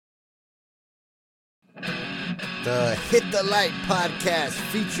The Hit the Light podcast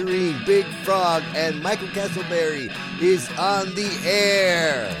featuring Big Frog and Michael Castleberry is on the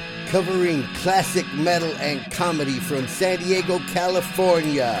air, covering classic metal and comedy from San Diego,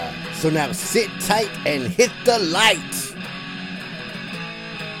 California. So now sit tight and hit the light.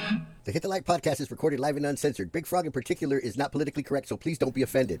 The Hit the Light podcast is recorded live and uncensored. Big Frog in particular is not politically correct, so please don't be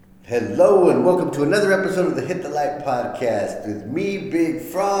offended. Hello and welcome to another episode of the Hit the Light podcast with me, Big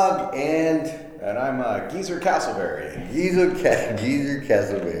Frog, and I'm Geezer Castleberry. Geezer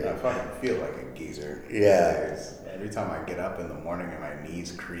Castleberry. I fucking feel like a geezer. Yeah. Every time I get up in the morning and my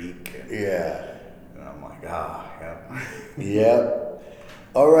knees creak. And I'm like, yep. Yep.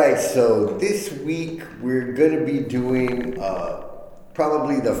 All right, so this week we're going to be doing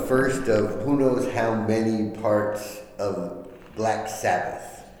probably the first of who knows how many parts of Black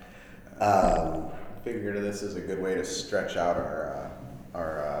Sabbath. Figured this is a good way to stretch out our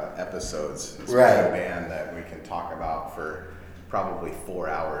episodes. It's right. A band that we can talk about for probably 4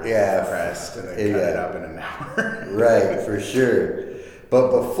 hours. Yeah. Compressed and then cut it up in an hour. Right, for sure.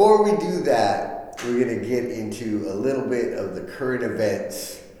 But before we do that, we're going to get into a little bit of the current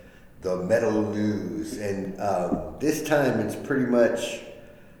events, the metal news. And this time it's pretty much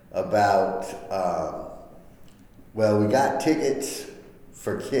about, we got tickets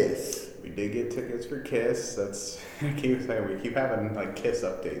for Kiss. We did get tickets for Kiss. That's I keep saying we keep having like Kiss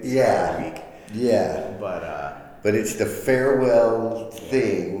updates every week. Yeah. But it's the farewell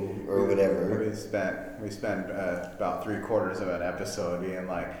thing or whatever. We spent about 3/4 of an episode being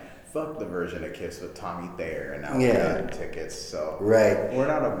like, fuck the version of Kiss with Tommy Thayer, and now we're getting tickets. So we're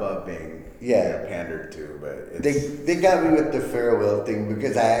not above being pandered to, but it's, they got me with the farewell thing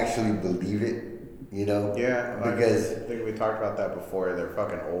because I actually believe it. You know? Yeah, because I think we talked about that before. They're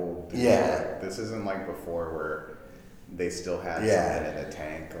fucking old. Yeah. Like, this isn't like before where they still had something in the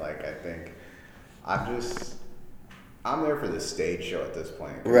tank. Like, I think I'm there for the stage show at this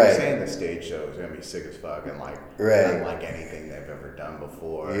point. Right. They're saying the stage show is gonna be sick as fuck and like unlike anything they've ever done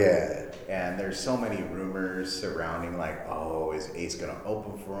before. Yeah. And there's so many rumors surrounding like, oh, is Ace gonna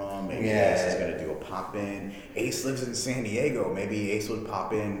open for him? Maybe Ace is gonna do a pop in. Ace lives in San Diego. Maybe Ace would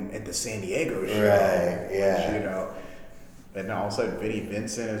pop in at the San Diego show. Right. Yeah. You know. And all of a sudden, Vinnie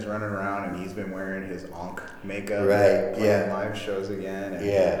Vincent is running around and he's been wearing his Onk makeup. Right. Playing live shows again.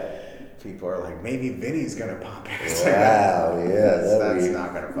 And people are like, maybe Vinny's gonna pop in. Wow, that's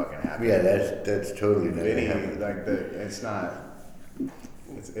not gonna fucking happen. Yeah, that's totally not Vinny, gonna happen. like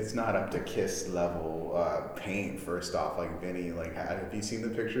it's not up to Kiss level paint. First off, like Vinny, like have you seen the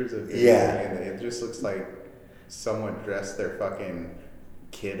pictures of Vinny? Yeah. And it just looks like someone dressed their fucking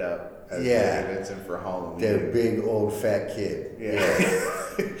kid up as Vinnie Vincent for Halloween. Their big old fat kid. Yeah.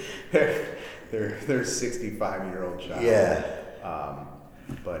 their 65-year-old child. Yeah.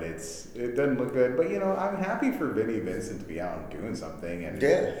 But it doesn't look good. But, you know, I'm happy for Vinnie Vincent to be out and doing something. And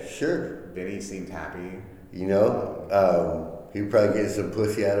yeah, sure. Vinny seemed happy. You know, he'll probably get some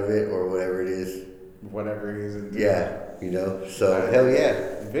pussy out of it or whatever it is. Whatever he's into. Yeah, you know, so hell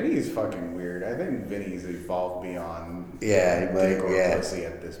yeah. Vinny's fucking weird. I think Vinny's evolved beyond he might, pussy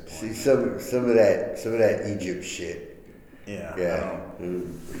at this point. See, some of that Egypt shit. Yeah. Yeah.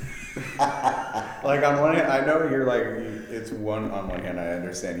 Like on one hand, I know you're like on one hand I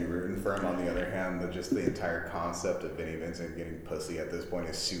understand you rooting for him. On the other hand, just the entire concept of Vinnie Vincent getting pussy at this point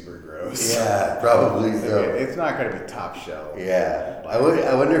is super gross. Yeah, probably so. It's not going to be top shelf. Yeah, I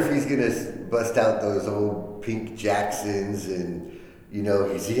wonder if he's gonna bust out those old pink Jacksons and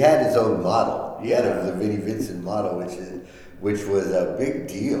he had his own model. He had the Vinnie Vincent model, which was a big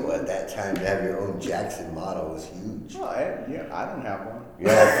deal at that time. To have your own Jackson model was huge. Well, I don't have one.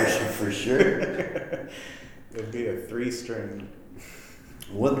 Yeah, for sure. It'd be a 3-string.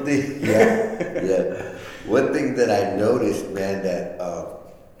 One thing, One thing that I noticed, man, that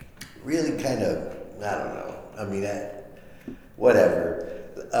really kind of, I don't know. I mean, whatever.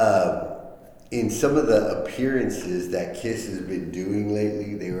 In some of the appearances that Kiss has been doing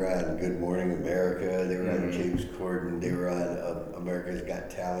lately, they were on Good Morning America, they were on James Corden, they were on America's Got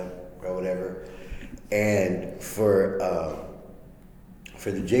Talent or whatever. And for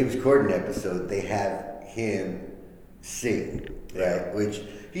the James Corden episode, they have him sing, right? Which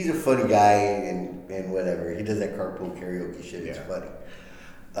he's a funny guy and whatever. He does that carpool karaoke shit. It's funny.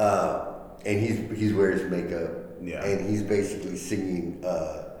 And he's wearing his makeup, and he's basically singing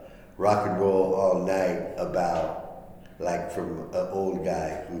rock and roll all night about like from an old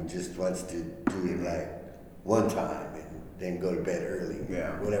guy who just wants to do it like one time and then go to bed early.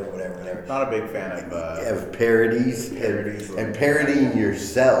 Yeah. Whatever. Not a big fan of parodies and parodying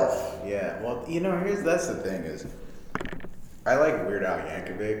yourself. Yeah. Well, that's the thing is, I like Weird Al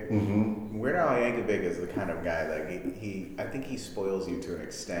Yankovic. Mm-hmm. Weird Al Yankovic is the kind of guy like I think he spoils you to an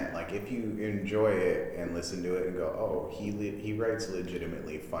extent. Like if you enjoy it and listen to it and go, oh, he writes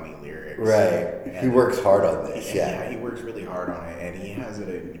legitimately funny lyrics. Right. He works hard on this. Yeah, he works really hard on it, and he has an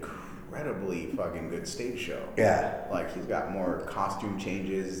incredibly fucking good stage show. Yeah. Like he's got more costume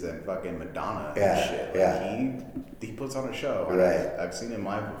changes than fucking Madonna and shit. Like he puts on a show. Right. I've seen him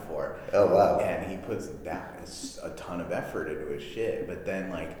live before. Oh wow. And he puts a ton of effort into his shit, but then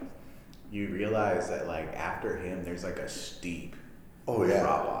like you realize that like after him there's like a steep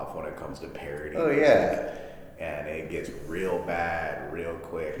drop off when it comes to parody. Oh yeah. And it gets real bad real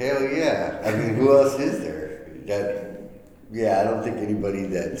quick. Hell yeah. I mean, who else is there? I don't think anybody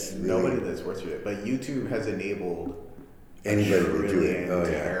that's really... Nobody that's worth it. But YouTube has enabled anybody to do it.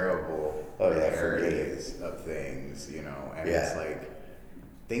 Terrible parodies of things, you know, and it's like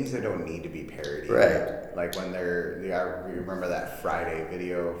things that don't need to be parodied. Right. Like when I remember that Friday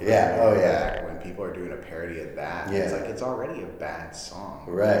video. When people are doing a parody of that. It's like it's already a bad song.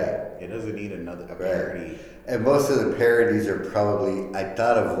 Right. It doesn't need a parody. And most of the parodies are probably, I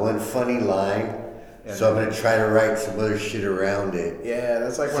thought of one funny line, so I'm going to try to write some other shit around it. Yeah,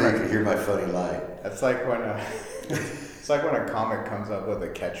 that's like when you can hear my funny line. That's like when it's like when a comic comes up with a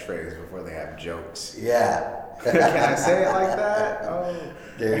catchphrase before they have jokes. Yeah. Can I say it like that? Oh.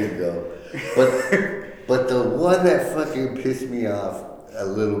 There you go. But the one that fucking pissed me off a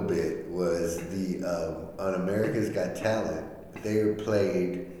little bit was the on America's Got Talent. They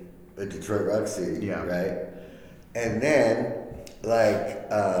played a Detroit Rock City, right? And then like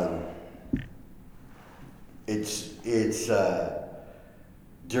it's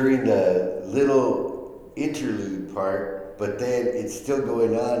during the little interlude part, but then it's still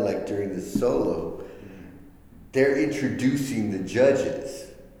going on like during the solo. They're introducing the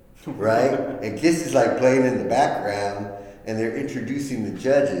judges, right? And Kiss is like playing in the background, and they're introducing the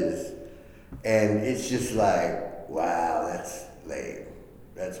judges, and it's just like, wow, that's lame.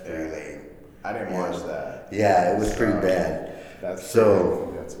 That's pretty lame. I didn't watch that. Yeah, it was pretty bad. That's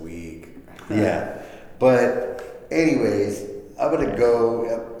weak. Yeah, but anyways, I'm gonna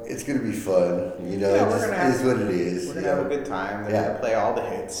go. It's gonna be fun, you know. It is what it is. We're gonna have a good time. They're gonna play all the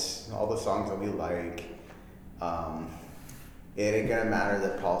hits, all the songs that we like. It ain't gonna matter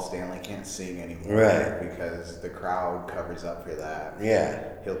that Paul Stanley can't sing anymore, right? Because the crowd covers up for that. Yeah,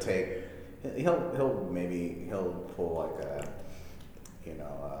 he'll pull like a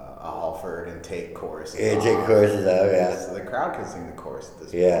Halford and take choruses. Yeah, take choruses out. Yeah, so the crowd can sing the chorus at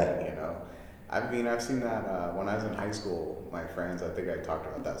this point. You know. I've seen that when I was in high school. My friends, I think I talked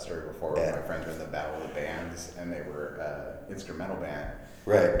about that story before. Yeah. My friends were in the Battle of the Bands, and they were instrumental band.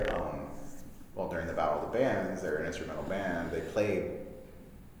 Right. Well, during the Battle of the Bands, they're an instrumental band. They played,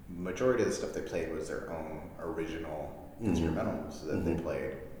 majority of the stuff they played was their own original instrumentals that they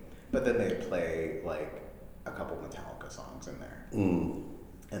played. But then they play like a couple Metallica songs in there.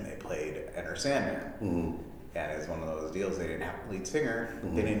 And they played Enter Sandman. And it's one of those deals, they didn't have a lead singer,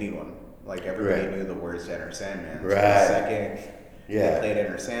 they didn't need one. Like everybody knew the words to Enter Sandman. So the second they played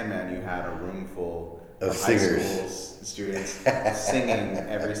Enter Sandman, you had a room full of high school students singing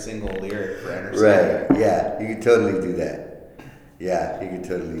every single lyric for Enter Sandman. Right, yeah, you can totally do that. Yeah, you can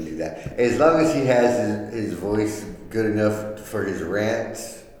totally do that. As long as he has his voice good enough for his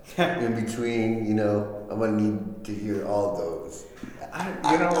rants in between, you know, I'm going to need to hear all those.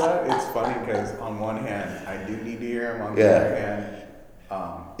 You know what? It's funny because on one hand, I do need to hear him. On the other hand,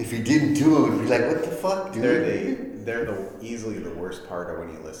 if he didn't do it, we'd be like, what the fuck, dude? They're easily the worst part of when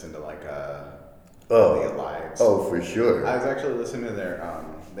you listen to like the Alive. Oh, for sure. I was actually listening to their,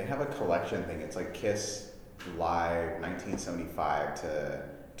 they have a collection thing. It's like Kiss Live 1975 to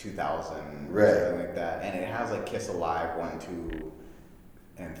 2000, something like that. And it has like Kiss Alive 1, 2,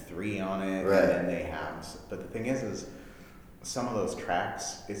 and 3 on it. Right. And then they have, but the thing is some of those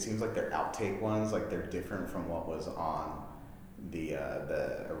tracks, it seems like they're outtake ones, like they're different from what was on the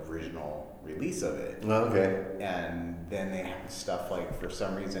original release of it. Okay. And then they have stuff like, for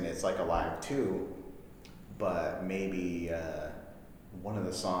some reason, it's like Alive 2, but maybe one of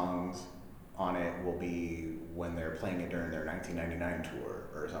the songs on it will be when they're playing it during their 1999 tour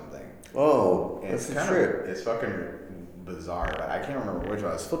or something. Oh, that's a trip. It's fucking bizarre, but I can't remember which one.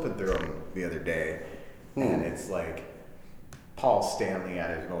 I was flipping through them the other day, and it's like Paul Stanley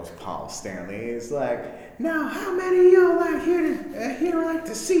at his most Paul Stanley. He's like, now how many of y'all like here like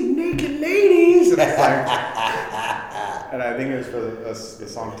to see naked ladies? And, and I think it was for the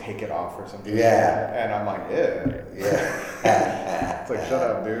song "Take It Off" or something. Yeah. And I'm like, yeah. It's like, shut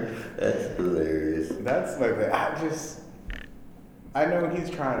up, dude. That's hilarious. That's like I know he's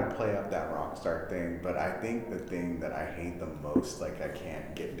trying to play up that rock star thing, but I think the thing that I hate the most, like I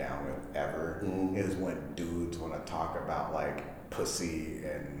can't get down with ever, is when dudes want to talk about like pussy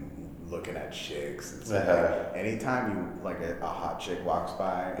and looking at chicks. It's like anytime you like a hot chick walks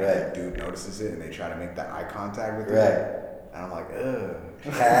by and a dude notices it and they try to make that eye contact with you, and I'm like, ugh.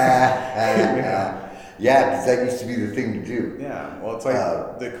 Yeah, because that used to be the thing to do. Yeah, well, it's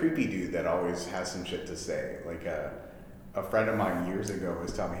like the creepy dude that always has some shit to say. Like a friend of mine years ago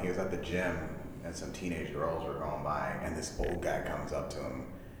was telling me he was at the gym and some teenage girls were going by, and this old guy comes up to him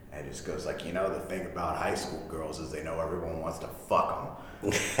and just goes like, you know, the thing about high school girls is they know everyone wants to fuck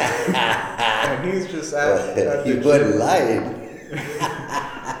them. And he's just at the he wasn't lying.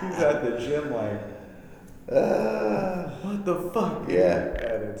 He's at the gym like, what the fuck? Yeah.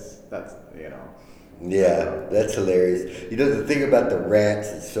 And that's you know. Yeah, that's hilarious. You know, the thing about the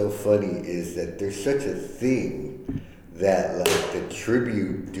rants that's so funny is that there's such a thing that like the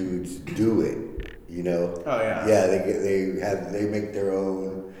tribute dudes do it, you know? Oh yeah. Yeah, they make their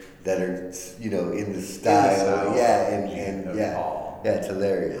own that are, you know, in the style. Yeah, and yeah, it's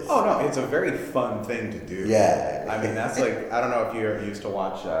hilarious. Oh no, it's a very fun thing to do. Yeah. I mean, that's like, I don't know if you ever used to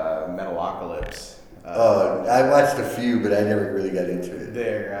watch Metalocalypse. I watched a few, but I never really got into it.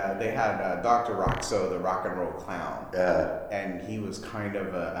 They had Dr. Roxo, the rock and roll clown. And he was kind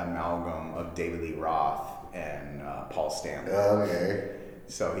of an amalgam of David Lee Roth and Paul Stanley. Okay.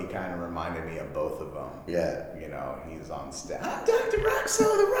 So he kind of reminded me of both of them. Yeah. You know, he's on stage. I'm Dr. Roxo,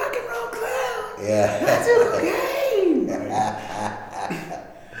 the rock and roll clown. Yeah. That's okay.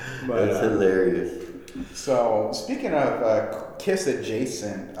 That's hilarious. So, speaking of Kiss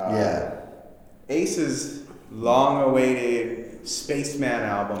adjacent, Ace's long-awaited Spaceman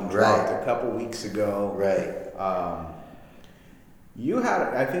album dropped a couple weeks ago. Right.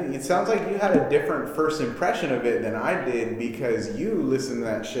 I think it sounds like you had a different first impression of it than I did because you listened to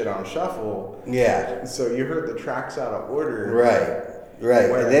that shit on shuffle. Yeah. So you heard the tracks out of order. Right.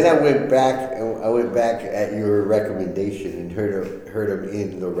 And then I went back at your recommendation and heard them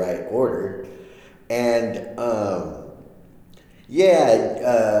in the right order. And it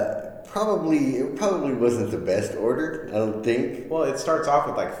probably wasn't the best order, I don't think. Well, it starts off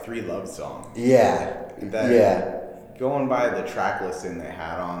with like 3 love songs. Yeah. Going by the track listing they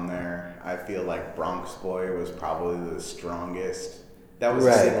had on there, I feel like Bronx Boy was probably the strongest. That was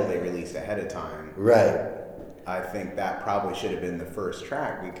a single they released ahead of time. Right. I think that probably should have been the first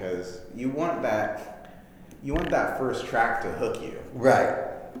track because you want that first track to hook you. Right.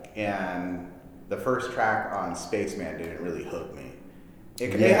 And the first track on Spaceman didn't really hook me.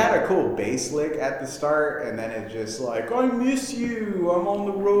 It had a cool bass lick at the start, and then it just like, I miss you, I'm on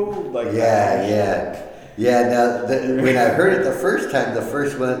the road. Like Yeah, now, when I heard it the first time,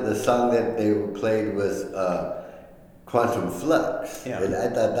 the song that they played was Quantum Flux. Yeah. And I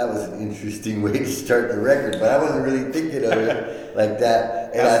thought that was an interesting way to start the record, but I wasn't really thinking of it like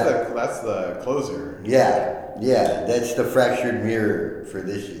that. And that's the closer. Yeah, that's the Fractured Mirror for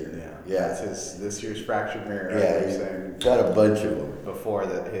this year. Yeah. That's this year's Fractured Mirror. Yeah, he's got a bunch of them. Before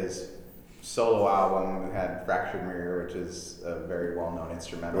his solo album had Fractured Mirror, which is a very well-known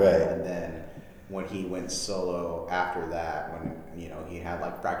instrumental. Right. And then when he went solo after that, when he had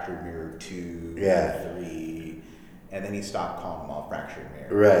like Fractured Mirror 2, 3, and then he stopped calling them all Fractured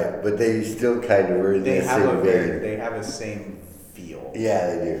Mirror. Right, but they still kind of were in the same vein. They have a same feel.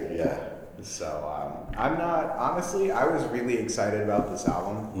 Yeah, they do. Yeah. So honestly, I was really excited about this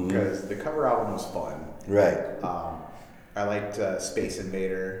album because the cover album was fun. Right. I liked Space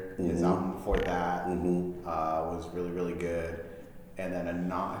Invader. His album before that was really, really good. And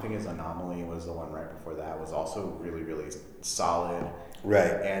then I think his Anomaly was the one right before that, was also really, really solid.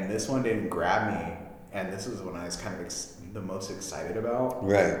 Right. And this one didn't grab me, and this was when I was kind of the most excited about.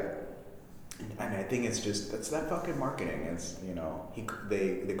 Right. And I think it's that fucking marketing. It's,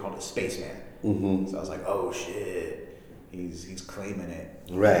 they called it Spaceman. So I was like, oh shit, he's claiming it.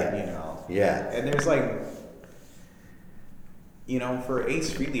 Right. Yeah. And there's like, for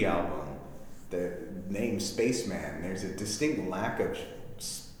Ace Frehley album, the name Spaceman, there's a distinct lack of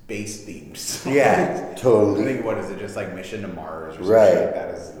space themes. Yeah, totally. I think, what is it, just like Mission to Mars or something like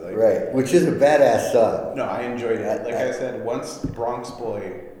that? Right, which is a badass song. No, I enjoyed it. Like I said, once Bronx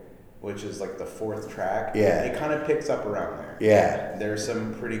Boy, which is like the 4th track, it kind of picks up around there. Yeah. There's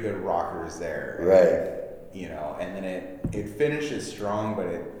some pretty good rockers there. Right. And then it finishes strong, but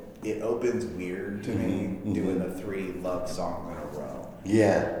it opens weird to me, doing the 3 love songs in a row.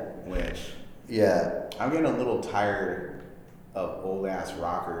 Yeah. Which... Yeah. I'm getting a little tired of old ass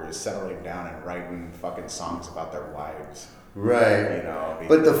rockers settling down and writing fucking songs about their wives. Right.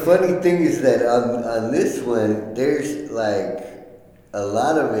 But the funny thing is that on this one, there's like a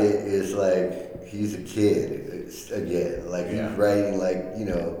lot of it is like he's a kid again. Like he's writing like, you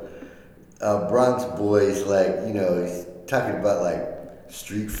know, Bronx Boys, like, you know, he's talking about like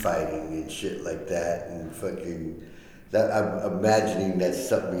street fighting and shit like that, and fucking that. I'm imagining that's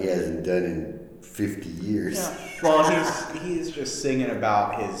something he hasn't done in 50 years. Yeah. Well, he's just singing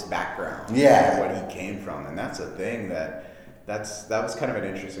about his background. Yeah. And what he came from, and that's a thing that was kind of an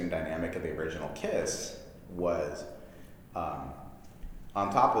interesting dynamic of the original Kiss was. On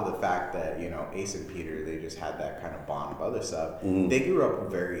top of the fact that, you know, Ace and Peter, they just had that kind of bond of other stuff, they grew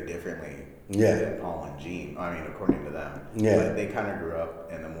up very differently than Paul and Gene. I mean, according to them. Yeah. But they kind of grew up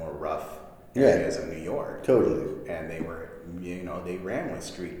in the more rough areas of New York. Totally. And they were, you know, they ran with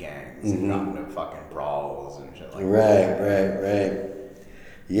street gangs and got into fucking brawls and shit like that. Right.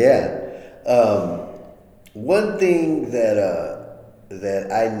 Yeah. One thing that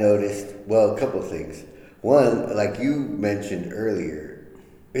I noticed, well, a couple of things. One, like you mentioned earlier,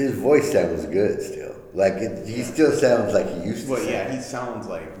 his voice sounds good still. Like he still sounds like he used to. Well, yeah, he sounds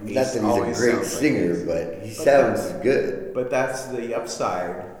like not that he's a great singer, but he sounds good. But that's the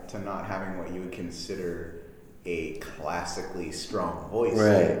upside to not having what you would consider a classically strong voice.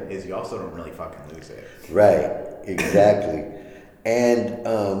 Right. Is you also don't really fucking lose it. Right. Exactly. And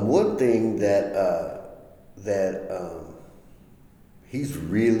one thing that he's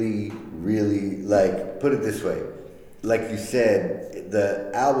really, really, like, put it this way. Like you said, the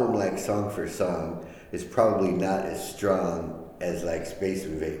album, like Song for Song, is probably not as strong as like Space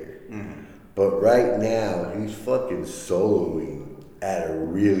Invader. Mm-hmm. But right now, he's fucking soloing at a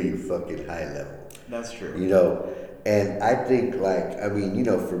really fucking high level. That's true. You know, and I think, like, I mean, you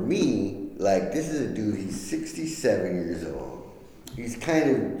know, for me, like, this is a dude, he's 67 years old. He's kind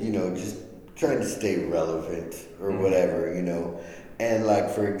of, you know, just trying to stay relevant or whatever, you know. And like,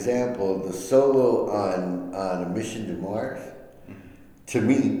 for example, the solo on A Mission to Mars, to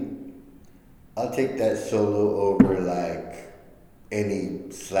me, I'll take that solo over like any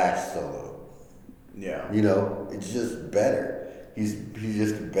Slash solo. Yeah. You know, it's just better. He's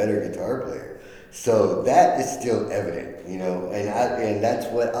just a better guitar player. So that is still evident, you know, and that's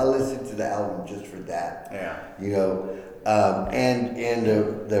what I'll listen to the album just for that. Yeah. You know, and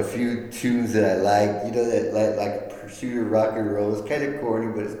the few tunes that I like, you know, that like Pursuit of Rock and Roll is kind of corny,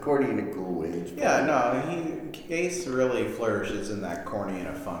 but it's corny in a cool way. Yeah, no, Ace really flourishes in that corny in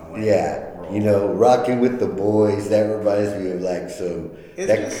a fun way. Yeah, role. You know, Rocking with the Boys, that reminds me of like some,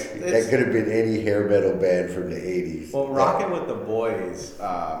 that could have been any hair metal band from the 80s. Well, Rocking with the Boys,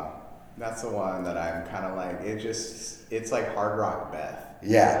 that's the one that I'm kind of like, it's like hard rock Beth.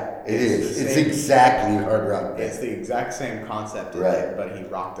 Yeah, it is. It's exactly hard rock Beth. It's the exact same concept, right? But he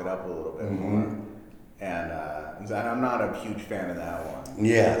rocked it up a little bit more. And I'm not a huge fan of that one.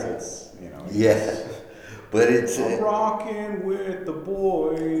 Yeah. It's, you know. But it's rocking with the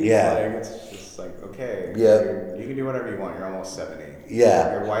boys. Yeah. Like, it's just like, okay. Yeah. You can do whatever you want. You're almost 70.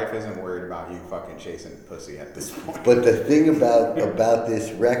 Yeah. Your wife isn't worried about you fucking chasing pussy at this point. But the thing about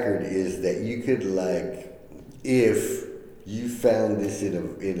this record is that you could, like, if you found this in a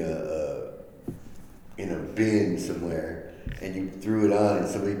bin somewhere and you threw it on and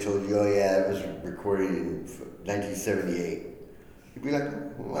somebody told you, oh yeah, it was recorded in 1978, you'd be like,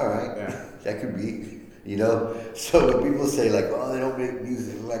 well, all right, that could be. You know, so when people say like, "Oh, they don't make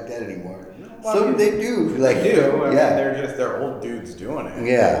music like that anymore," some they do. Like, they do. I mean, they're old dudes doing it.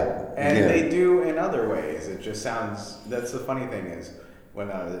 Yeah, and they do in other ways. It just sounds. That's the funny thing is when,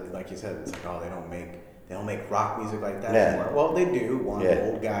 like you said, it's like, oh, they don't make rock music like that anymore. Well, they do.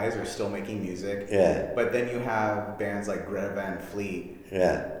 Old guys are still making music. Yeah. But then you have bands like Greta Van Fleet.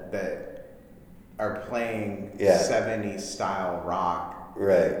 That are playing 70s style rock.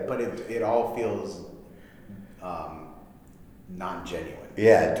 Right. But it all feels non-genuine.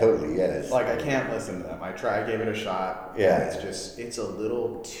 Yeah, totally. Yeah. Like, I can't listen to them. I gave it a shot. Yeah. It's a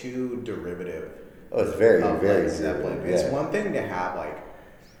little too derivative. Oh, it's very, very Zeppelin. It's one thing to have like,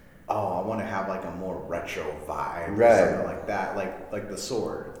 I want to have like a more retro vibe right. or something like that. Like the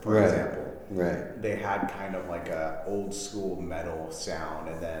Sword, for example. Right. They had kind of like a old school metal sound,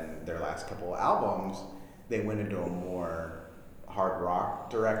 and then their last couple of albums, they went into a more hard rock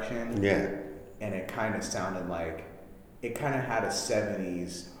direction. Yeah. And it kind of sounded like, it kind of had a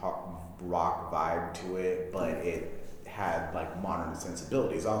 70s rock vibe to it, but it had like modern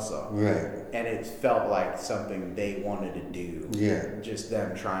sensibilities also. Right. And it felt like something they wanted to do. Yeah. Just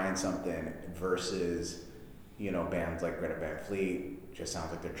them trying something versus, you know, bands like Greta Van Fleet just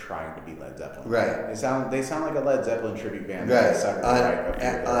sounds like they're trying to be Led Zeppelin. Right. They sound like a Led Zeppelin tribute band. Right.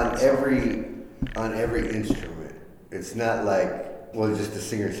 On every instrument. It's not like well, just the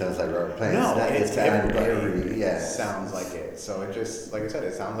singer sounds like Robert Plant. No, it's everybody sounds like it. So it just, like I said,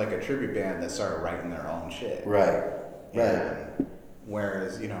 it sounds like a tribute band that started writing their own shit. Right. And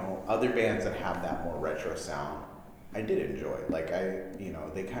whereas, other bands that have that more retro sound, I did enjoy. Like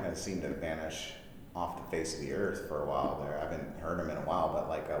they kind of seemed to vanish off the face of the earth for a while there. I haven't heard them in a while, but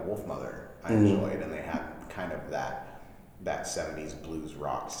like Wolfmother, I enjoyed, and they had kind of that 70s blues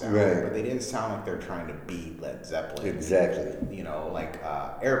rock sound, right. But they didn't sound like they're trying to be Led Zeppelin. Exactly. Like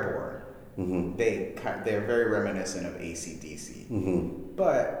Airborne. Mm-hmm. They're very reminiscent of AC/DC,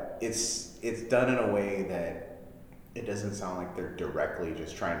 but it's done in a way that it doesn't sound like they're directly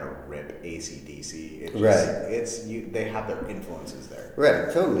just trying to rip AC/DC. They have their influences there.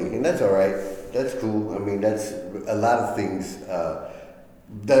 Right, totally, and that's all right. That's cool. I mean, that's a lot of things.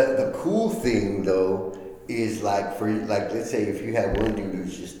 The cool thing though is let's say if you have one dude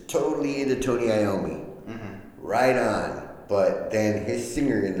who's just totally into Tony Iommi, right on, but then his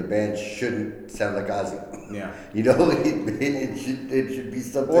singer in the band shouldn't sound like Ozzy. Yeah. It should be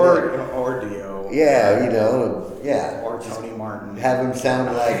something or Dio. Yeah, Or Tony Martin. Have him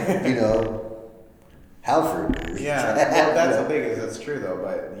sound like, Halford. Yeah, well, that's the thing, is that's true though,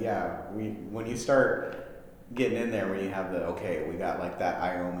 but yeah, when you start getting in there, when you have we got like that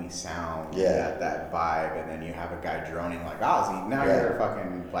Iommi sound, got that vibe, and then you have a guy droning like Ozzy, now you're a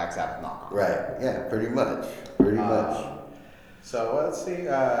fucking Black Sabbath knockoff. Right, yeah, pretty much. So let's see,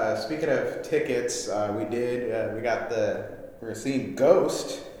 speaking of tickets, we're seeing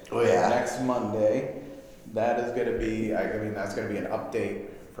Ghost next Monday. That is going to be, that's going to be an update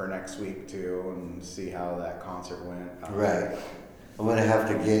for next week too, and see how that concert went. Right. I'm gonna have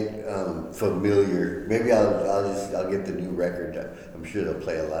to get familiar. Maybe I'll get the new record. I'm sure they'll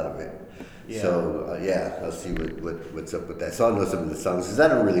play a lot of it. Yeah. So I'll see what's up with that. So I'll know some of the songs because I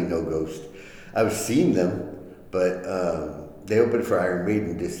don't really know Ghost. I've seen them, but they opened for Iron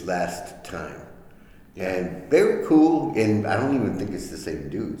Maiden this last time. And they were cool, and I don't even think it's the same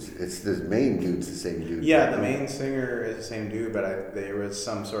dudes. It's the main dude's the same dude. Yeah, the main singer is the same dude, but there was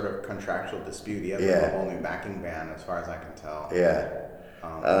some sort of contractual dispute. He has a whole new backing band, as far as I can tell. Yeah.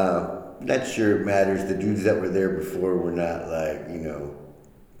 Not sure it matters. The dudes that were there before were not like,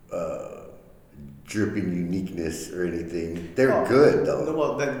 dripping uniqueness or anything. They're good, though.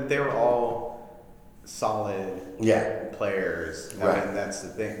 Well, they were all solid players. I mean, that's the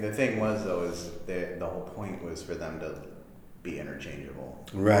thing. The thing was, though, is the whole point was for them to be interchangeable.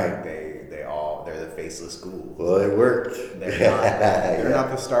 Right. They're the faceless ghouls. Well, it worked. They're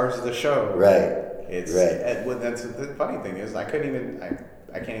not the stars of the show. Right. That's the funny thing is, I can't even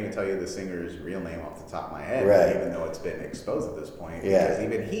tell you the singer's real name off the top of my head, even though it's been exposed at this point. Yeah. Because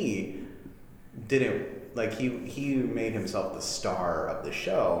even he didn't. Like, he made himself the star of the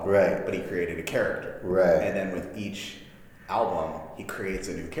show, right? But he created a character, right? And then with each album, he creates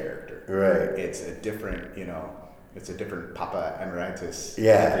a new character, right? It's a different, it's a different Papa Emeritus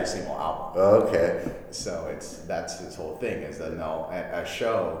every single album. Oh, okay. So that's his whole thing, is that at a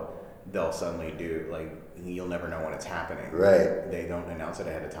show they'll suddenly do, like, you'll never know when it's happening. Right. They don't announce it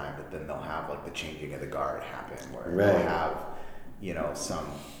ahead of time, but then they'll have like the changing of the guard happen, where right. they'll have, you know, some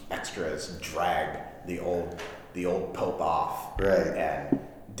extras drag the old Pope off, right, and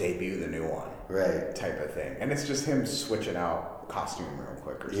debut the new one, right, type of thing. And it's just him switching out costume real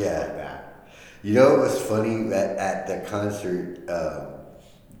quick or something like that. You know, it was funny at the concert.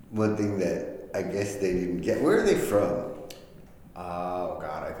 One thing that I guess they didn't get. Where are they from? Oh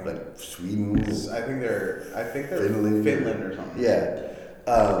God, I think like Sweden. I think they're Finland or something. Yeah.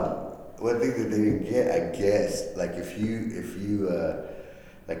 One thing that they didn't get, I guess, like if you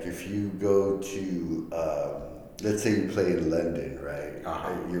go to let's say you play in London, right?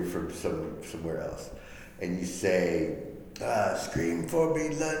 Uh-huh. You're from somewhere else, and you say, "Scream for me,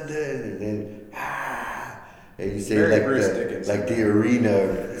 London," and then and you say like the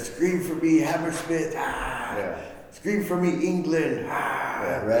arena, "Scream for me, Hammersmith," yeah. "Scream for me, England,"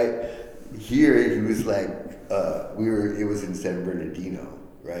 right? Here he was like, it was in San Bernardino,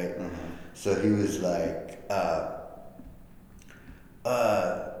 right? Mm-hmm. So he was like,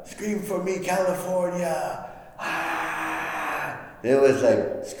 "Scream for me, California." It was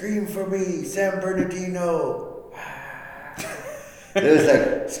like, "Scream for me, San Bernardino." It was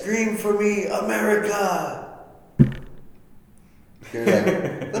like, "Scream for me, America." You're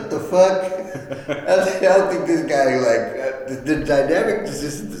like, what the fuck? I don't think this guy, like, the dynamic just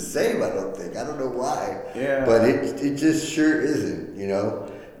isn't the same, I don't think. I don't know why. Yeah. But it just sure isn't, you know?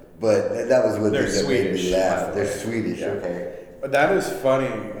 But that was one thing that made me laugh. They're Swedish, yeah. Okay. But that is funny.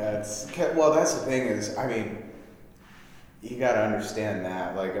 That's the thing is, I mean, you got to understand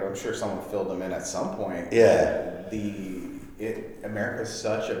that. Like, I'm sure someone filled them in at some point. Yeah. America's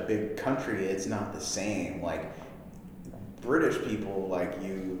such a big country, it's not the same. Like, British people, like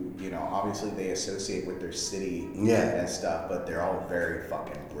you know, obviously they associate with their city and stuff, but they're all very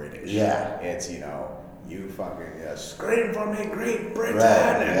fucking British. Yeah. It's, you know, you fucking scream for me, Great Britain,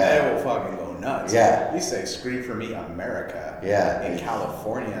 and they will fucking go nuts. Yeah. You say scream for me, America. Yeah. In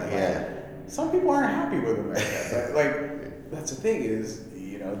California. Like, some people aren't happy with America, but like, that's the thing is,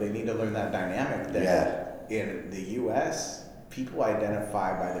 you know, they need to learn that dynamic that in the U.S., people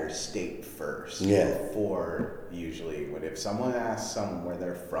identify by their state first. Yeah. Before usually, if someone asks someone where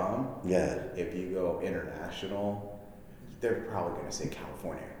they're from, if you go international, they're probably going to say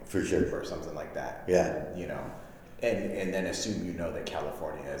California. For sure. Or something like that. Yeah. You know, and then assume you know that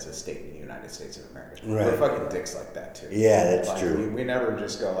California is a state in the United States of America. Right. We're fucking dicks like that too. Yeah, that's true. We never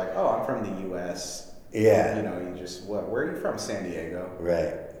just go like, oh, I'm from the U.S. Yeah. You know, you just, where are you from? San Diego.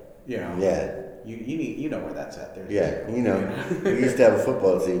 Right. You know. Yeah. You know where that's at. There's you know. We used to have a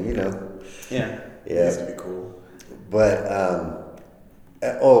football team, you know. Yeah. It used to be cool. But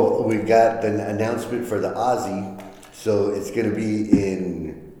we got the announcement for the Ozzy, so it's gonna be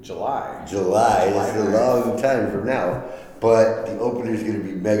in July. It's a long time from now. But the opener is gonna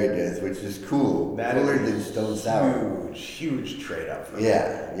be Megadeth, which is cool. Cooler than Stone Sour. Huge trade up for me.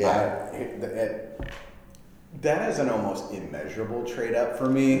 Yeah. That is an almost immeasurable trade up for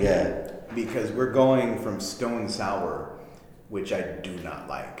me. Yeah. Because we're going from Stone Sour, which I do not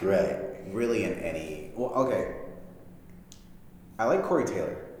like. Right. Really in any... Well, okay. I like Corey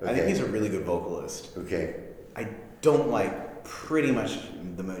Taylor. Okay. I think he's a really good vocalist. Okay. I don't like pretty much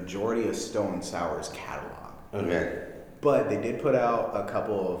the majority of Stone Sour's catalog. Okay. But they did put out a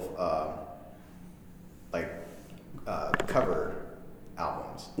couple of cover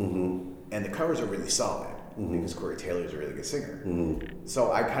albums. Mm-hmm. And the covers are really solid. Mm-hmm. Because Corey Taylor's a really good singer. Mm-hmm.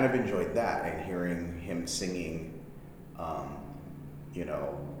 So I kind of enjoyed that and hearing him singing, you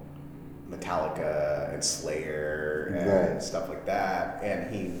know, Metallica and Slayer and stuff like that. And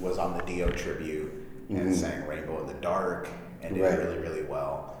he was on the Dio tribute and sang Rainbow in the Dark and did really, really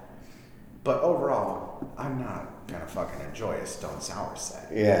well. But overall, I'm not going to fucking enjoy a Stone Sour set.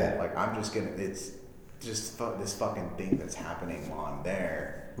 Yeah. Like, I'm just going to, it's just this fucking thing that's happening on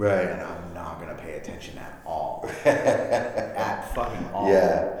there. Right. And I'm not going to pay attention at all. At fucking all.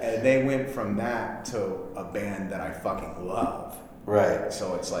 Yeah. And they went from that to a band that I fucking love. Right.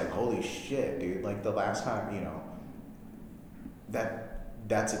 So it's like, holy shit, dude. Like, the last time, you know,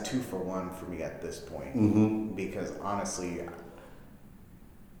 that's a 2-for-1 for me at this point. Mm-hmm. Because honestly,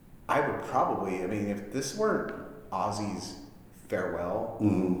 I would probably, I mean, if this weren't Ozzy's farewell,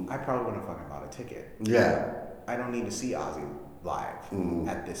 I probably wouldn't have fucking bought a ticket. Yeah. I don't need to see Ozzy live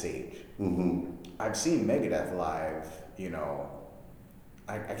at this age. I've seen Megadeth live, you know,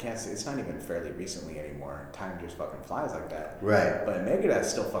 I can't say, it's not even fairly recently anymore. Time just fucking flies like that. Right. But Megadeth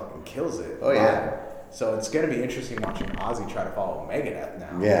still fucking kills it. Oh, yeah. So it's going to be interesting watching Ozzy try to follow Megadeth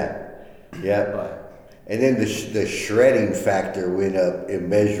now. Yeah. Yeah. But, and then the shredding factor went up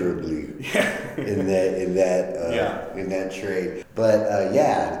immeasurably in that trade. But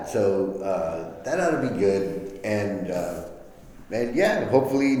so that ought to be good. And yeah,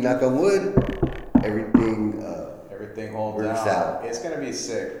 hopefully, knock on wood, everything holds out. It's gonna be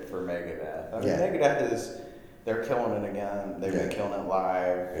sick for Megadeth. I mean, Megadeth they're killing it again. They've been killing it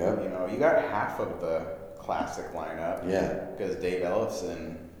live. Yep. You know, you got half of the classic lineup. Yeah. Because Dave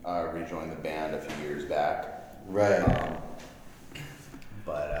Ellefson rejoined the band a few years back. Right.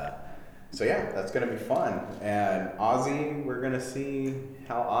 So yeah, that's gonna be fun. And Ozzy, we're gonna see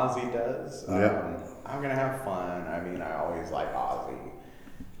how Ozzy does. I'm gonna have fun. I mean, I always like Ozzy.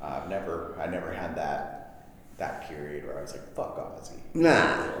 I never had that period where I was like, fuck Ozzy.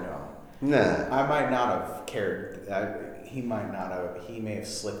 Nah. I might not have cared. He may have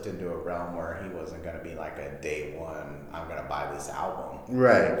slipped into a realm where he wasn't gonna be like a day one, I'm gonna buy this album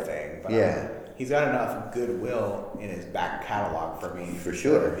thing. But he's got enough goodwill in his back catalog for me. For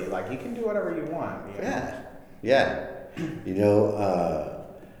sure. To be like, you can do whatever you want. You know? Yeah. You know,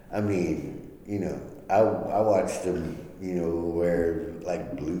 I mean, you know, I watched him, you know, wear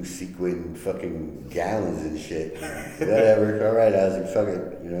like blue sequin fucking gowns and shit. Whatever. All right, I was like,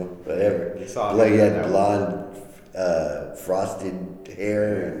 fucking, you know, whatever. Like he had blonde, frosted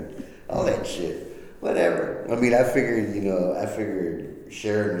hair and all that shit. Whatever. I mean, I figured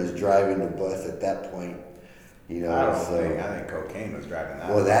Sharon was driving the bus at that point. You know, I think cocaine was driving that.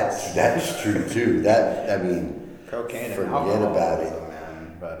 Well, that's true too. Cocaine and alcohol. Forget about it.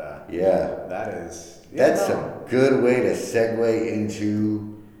 Man, but that's a good way to segue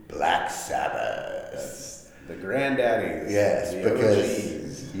into Black Sabbath. That's the granddaddies. Yes,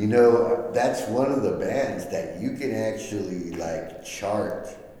 because OGs. You know, that's one of the bands that you can actually like chart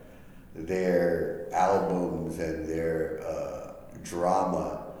their albums and their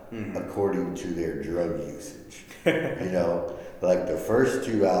drama according to their drug usage. You know, like the first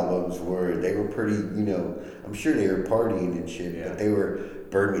two albums they were pretty, you know, I'm sure they were partying and shit, but they were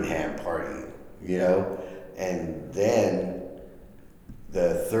Birmingham partying, you know? And then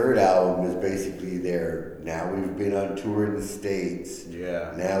the third album is basically now we've been on tour in the States.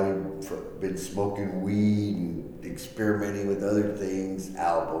 Yeah. Now we've been smoking weed and experimenting with other things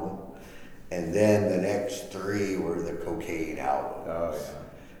album. And then the next three were the cocaine albums. Oh,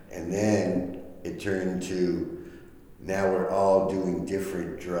 yeah. And then it turned to now we're all doing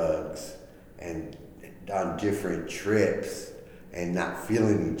different drugs and on different trips and not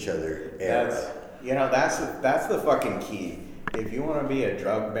feeling each other. That's the fucking key. If you want to be a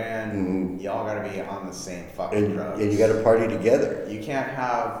drug band, y'all got to be on the same fucking drugs. And you got to party together. You can't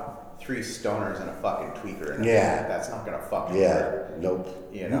have 3 stoners and a fucking tweaker in a band. That's not gonna fucking work. Nope.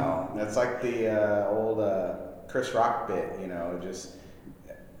 You know, that's like the old Chris Rock bit. You know, just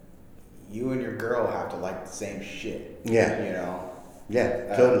you and your girl have to like the same shit. Yeah. You know.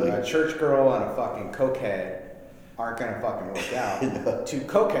 Yeah, totally. A church girl and a fucking cokehead aren't gonna fucking work out. No. 2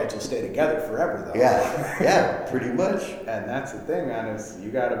 cokeheads will stay together forever, though. Yeah, pretty much. And that's the thing, man. Is you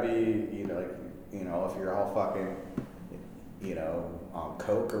gotta be, you know, like, you know, if you're all fucking, you know, on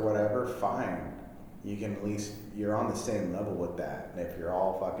coke or whatever, fine. You can at least, you're on the same level with that. And if you're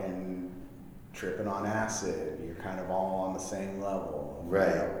all fucking tripping on acid, you're kind of all on the same level. Right.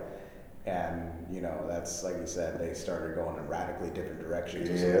 You know? And, you know, that's, like you said, they started going in radically different directions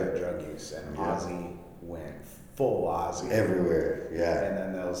with their drug use. And Ozzy went full Ozzy. Everywhere, yeah. And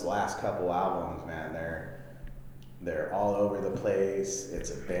then those last couple albums, man, they're all over the place.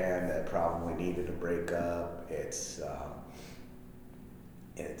 It's a band that probably needed to break up.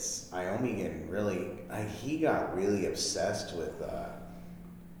 He got really obsessed with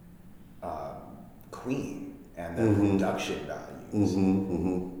Queen and the production values.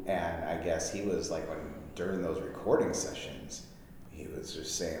 And I guess he was like, during those recording sessions, he was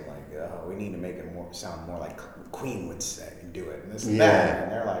just saying like, oh, we need to make it sound more like Queen would say and do it and this and that.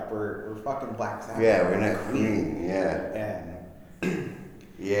 And they're like, we're fucking Black Sabbath. Yeah, we're not Queen. Yeah. And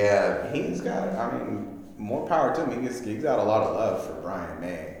he's got, I mean, more power to him. He's got a lot of love for Brian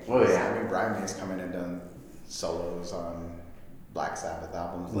May. Oh yeah. I mean, Brian May's come in and done solos on Black Sabbath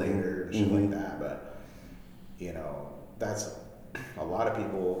albums later and shit like that. But you know, that's a lot of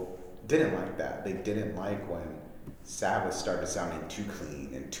people didn't like that. They didn't like when Sabbath started sounding too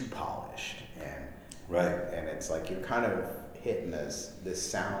clean and too polished, and it's like you're kind of hitting this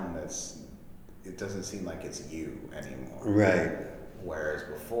sound it doesn't seem like it's you anymore. Right. Whereas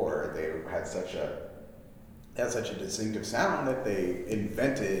before they had such a distinctive sound that they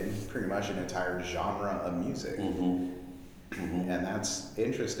invented pretty much an entire genre of music. And that's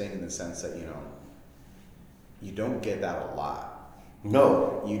interesting in the sense that, you know, you don't get that a lot.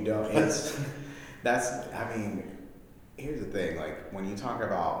 No. You don't. I mean, here's the thing, like when you talk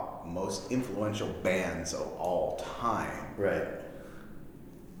about most influential bands of all time, right,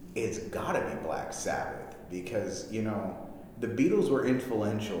 it's gotta be Black Sabbath, because, you know, the Beatles were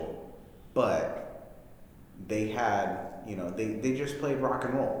influential, but they had, you know, they just played rock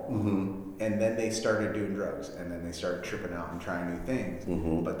and roll. And then they started doing drugs, and then they started tripping out and trying new things.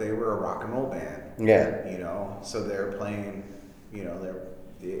 But they were a rock and roll band. Yeah. You know, so they're playing, you know,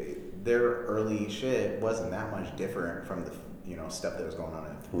 their early shit wasn't that much different from the, you know, stuff that was going on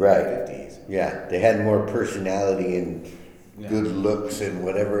in the 50s. Yeah, they had more personality and good looks and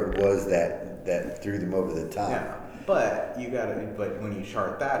whatever it was that threw them over the top. Yeah, but when you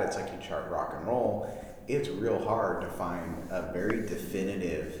chart that, it's like you chart rock and roll. It's real hard to find a very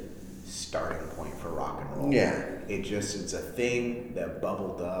definitive starting point for rock and roll. Yeah. It's a thing that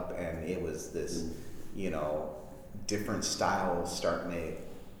bubbled up, and it was this, you know, different styles starting to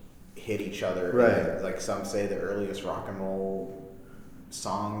hit each other. Right. Like some say the earliest rock and roll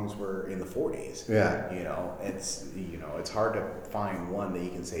songs were in the 40s. Yeah. You know, it's hard to find one that you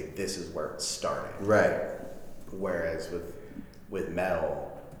can say this is where it started. Right. Whereas with metal,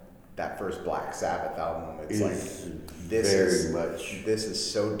 that first Black Sabbath album, this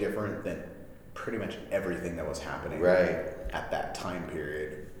is so different than pretty much everything that was happening at that time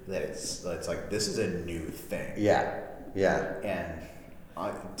period, that it's like, this is a new thing. And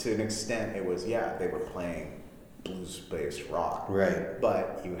to an extent it was, they were playing blues-based rock,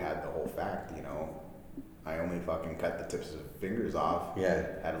 but you had the whole fact, you know, I only fucking cut the tips of his fingers off,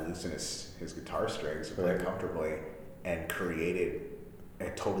 had to loosen his guitar strings to play comfortably, and created a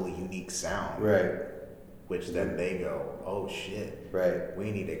totally unique sound. which then they go, oh shit, right? We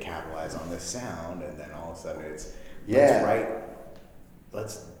need to capitalize on this sound, and then all of a sudden it's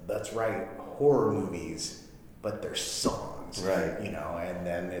let's write horror movies, but they're songs, right? And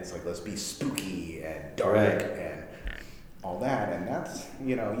then it's like, let's be spooky and dark and all that, and that's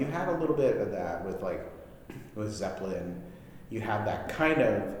you had a little bit of that with Zeppelin. You have that kind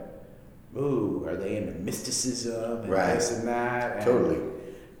of, ooh, are they into mysticism and this and that? And, totally.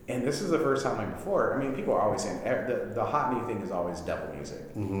 And this is the first time before. I mean, people are always saying the hot new thing is always devil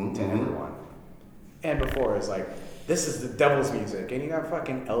music to everyone. And before it's like, this is the devil's music, and you got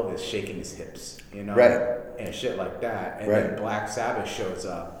fucking Elvis shaking his hips, and shit like that. And then Black Sabbath shows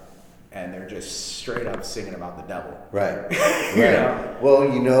up, and they're just straight up singing about the devil. Right. Well,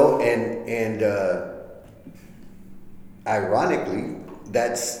 and ironically,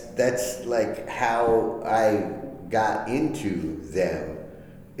 that's like how I got into them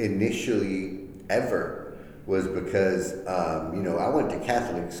initially ever, was because I went to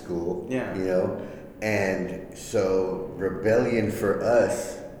Catholic school, and so rebellion for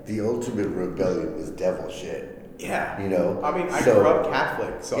us, the ultimate rebellion was devil shit. Yeah. I mean, I grew up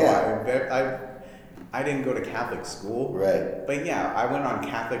Catholic, so I didn't go to Catholic school. Right. But yeah, I went on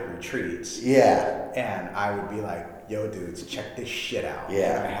Catholic retreats. Yeah. And I would be like, yo, dudes, check this shit out.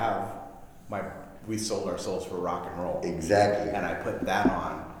 Yeah. And I have We Sold Our Souls for Rock and Roll. Exactly. And I put that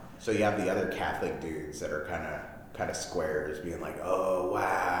on. So you have the other Catholic dudes that are kind of squares, being like, oh,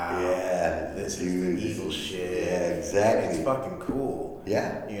 wow. Yeah. This is the evil shit. Yeah, exactly. It's fucking cool.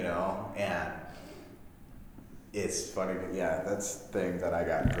 Yeah. And it's funny, that's the thing that I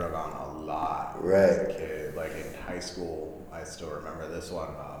got drug on a lot as a kid. Like in high school, I still remember this one.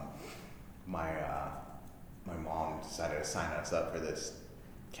 My mom decided to sign us up for this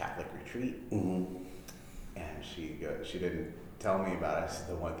Catholic retreat, and she didn't tell me about it.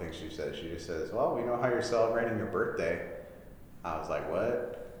 The one thing she said, she just says, "Well, we know how you're celebrating your birthday." I was like,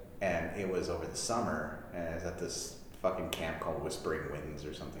 "What?" And it was over the summer, and it was at this fucking camp called Whispering Winds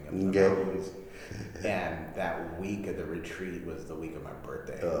or something up in the mountains. And that week of the retreat was the week of my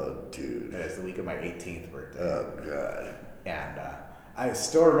birthday. Oh, dude. And it's the week of my 18th birthday. Oh, God. And I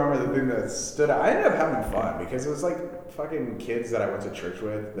still remember the thing that stood out. I ended up having fun because it was like fucking kids that I went to church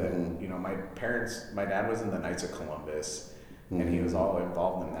with. That my dad was in the Knights of Columbus, and he was all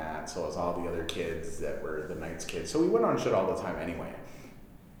involved in that. So it was all the other kids that were the Knights kids. So we went on shit all the time anyway.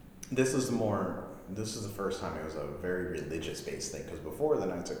 This is the first time it was a very religious-based thing, because before the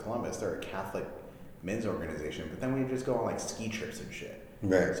Knights of Columbus, they're a Catholic men's organization, but then we just go on like ski trips and shit.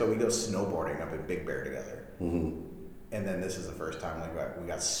 Right. So we go snowboarding up in Big Bear together. Mm-hmm. And then this is the first time we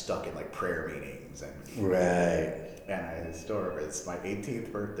got stuck in like prayer meetings and And I still remember it's my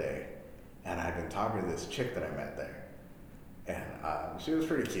 18th birthday, and I'd been talking to this chick that I met there, and she was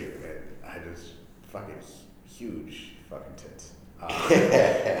pretty cute, and I just fucking huge fucking tits.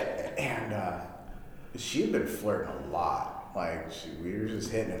 And she had been flirting a lot. Like, we were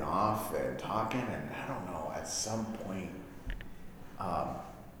just hitting it off and talking, and I don't know, at some point,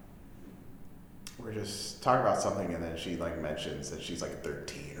 we're just talking about something, and then she, like, mentions that she's, like,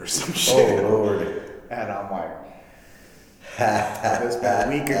 13 or some shit. Oh, Lord. And I'm like, this been a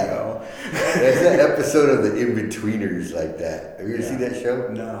week ago. There's that episode of The In-Betweeners like that. Have you ever seen that show?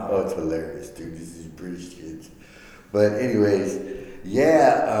 No. Oh, it's hilarious, dude. This is British kids. But anyways,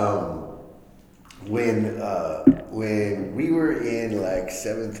 when we were in like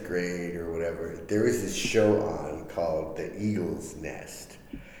 7th grade or whatever, there was this show on called The Eagle's Nest.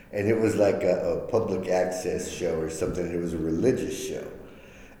 And it was like a public access show or something. It was a religious show.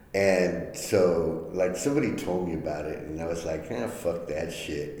 And so, like, somebody told me about it, and I was like, fuck that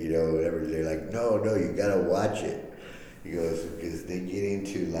shit, whatever. They're like, no, you gotta watch it. He goes, because they get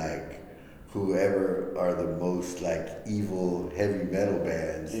into, like, whoever are the most, like, evil heavy metal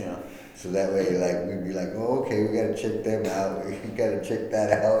bands. Yeah. So that way, like, we'd be like, oh, okay, we gotta check them out. We gotta check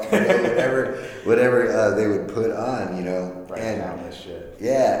that out. Whatever they would put on, Write down this shit.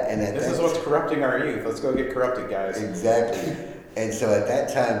 Yeah, and this is what's corrupting our youth. Let's go get corrupted, guys. Exactly. And so at that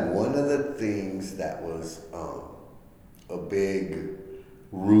time, one of the things that was a big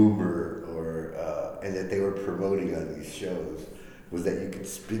rumor, and that they were promoting on these shows, was that you could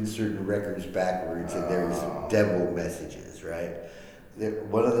spin certain records backwards, and there was devil messages, right?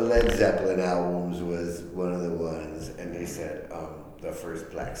 One of the Led Zeppelin albums was one of the ones, and they said the first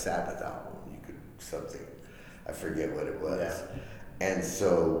Black Sabbath album, I forget what it was. Yeah. And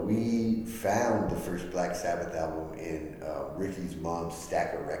so we found the first Black Sabbath album in Ricky's mom's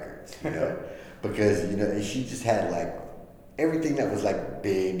stack of records, because, she just had like everything that was like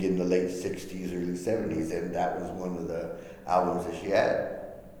big in the late 60s, early 70s, and that was one of the albums that she had.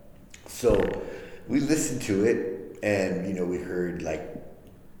 So we listened to it, and you know, we heard like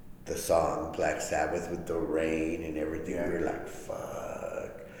the song Black Sabbath with the rain and everything. We were like,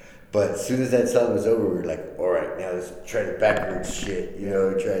 fuck. But as soon as that song was over, we were like, all right, now let's try the backwards shit, you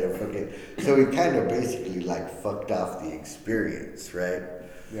know, try to fucking. So we kind of basically like fucked off the experience, right?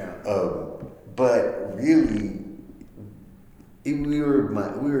 Yeah. But really, we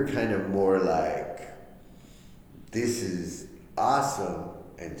were kind of more like, this is awesome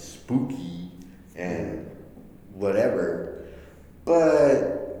and spooky and whatever,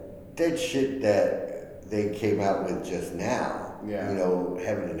 but that shit that they came out with just now, you know,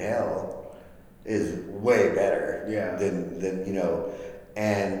 Heaven and Hell, is way better than you know,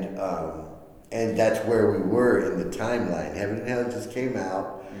 and that's where we were in the timeline. Heaven and Hell just came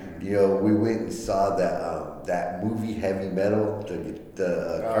out. You know, we went and saw that movie Heavy Metal,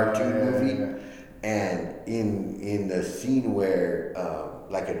 the cartoon movie, and in the scene where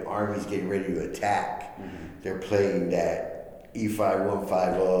like an army's getting ready to attack, they're playing that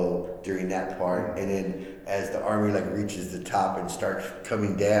E5150 during that part, and then as the army like reaches the top and starts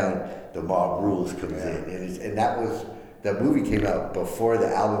coming down, the Mob Rules comes in, and that movie came out before the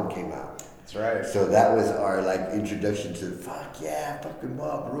album came out. That's right. So that was our like introduction to fucking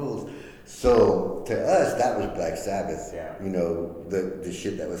Mob Rules. So to us, that was Black Sabbath. Yeah. You know, the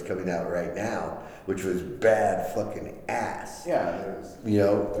shit that was coming out right now, which was bad fucking ass. Yeah. You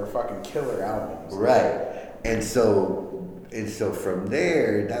know, they're fucking killer albums. Right. And so from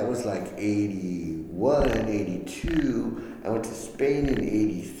there, that was like 81, 82. I went to Spain in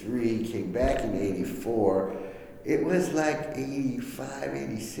 83, came back in 84. It was like 85,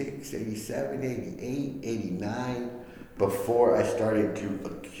 86, 87, 88, 89 before I started to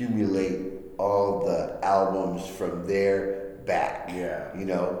accumulate all the albums from there back. Yeah. You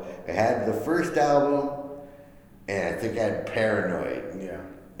know, I had the first album, and I think I had Paranoid. Yeah.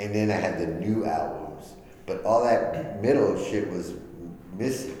 And then I had the new albums. But all that middle shit was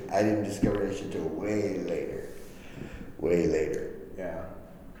missing. I didn't discover that shit till way later. Way later. Yeah.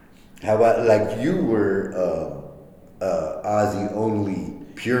 How about, like, you were Ozzy only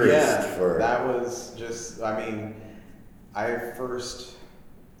purist for... that was just, I mean, I first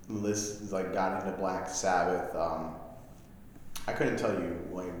got into Black Sabbath. I couldn't tell you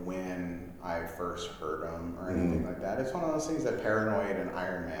like when I first heard them or anything like that. It's one of those things that Paranoid and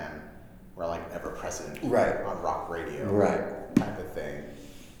Iron Man were like ever present on rock radio, type of thing.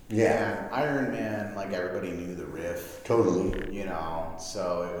 Yeah, and Iron Man, like everybody knew the riff, totally. You know,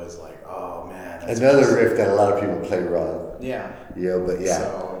 so it was like, oh man, that's another riff that a lot of people play wrong. Yeah, yeah, but yeah.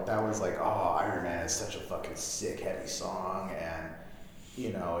 So that was like, oh, Iron Man is such a fucking sick, heavy song, and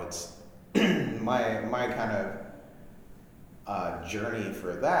you know, it's my kind of journey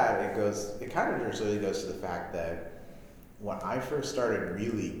for that. It kind of just really goes to the fact that when I first started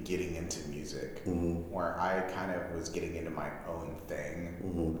really getting into music, where I kind of was getting into my own thing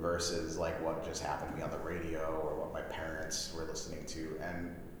versus like what just happened to me on the radio or what my parents were listening to.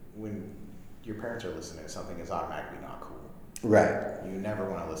 And when your parents are listening to something, it's automatically not cool. Right. You never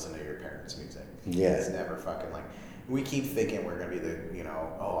want to listen to your parents' music. Yeah. It's never fucking like, we keep thinking we're going to be the, you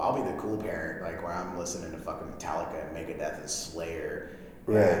know, oh, I'll be the cool parent, like where I'm listening to fucking Metallica and Megadeth and Slayer.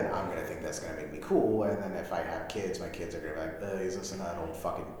 Right. And I'm going to think that's going to make me cool. And then if I have kids, my kids are going to be like, he's listening to that old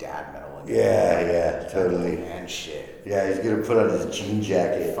fucking dad metal again. Yeah, totally. And shit. Yeah, he's going to put on his jean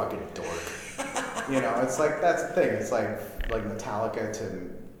jacket. Fucking dork. You know, it's like, that's the thing. It's like Metallica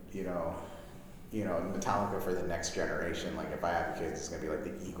to, you know, Metallica for the next generation. Like if I have kids, it's going to be like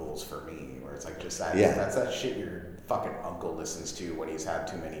the Eagles for me, where it's like just that. Yeah. That's that shit your fucking uncle listens to when he's had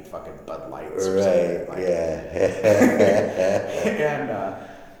too many fucking Bud Lights or something. Like, and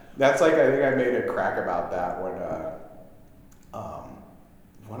that's like, I think I made a crack about that when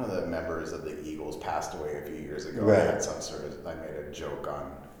one of the members of the Eagles passed away a few years ago. Right. I made a joke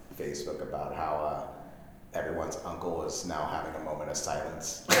on Facebook about how everyone's uncle is now having a moment of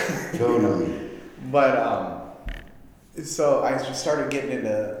silence. Totally. But so I just started getting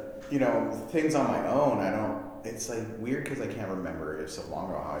into, you know, things on my own. It's like weird because I can't remember it so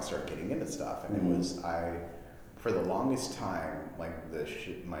long ago how I started getting into stuff. And it was, for the longest time, like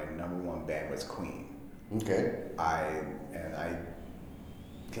my number one band was Queen. Okay. I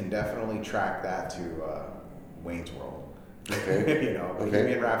can definitely track that to Wayne's World. Okay. You know,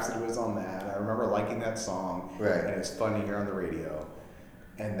 Bohemian Rhapsody was on that. I remember liking that song. Right. And it was fun to hear on the radio.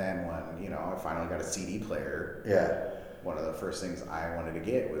 And then when, you know, I finally got a CD player. Yeah. One of the first things I wanted to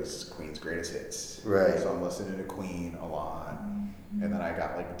get was Queen's Greatest Hits. Right. So I'm listening to Queen a lot. And then I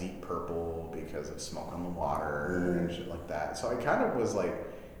got like Deep Purple because of Smoke on the Water and shit like that. So I kind of was like,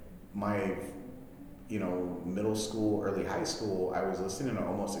 middle school, early high school, I was listening to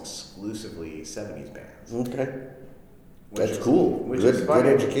almost exclusively 70s bands. Okay. That's cool. Good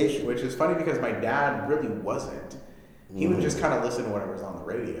education. Which is funny because my dad really wasn't. He would just kind of listen to whatever's on the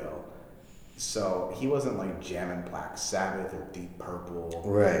radio. So he wasn't like jamming Black Sabbath or Deep Purple,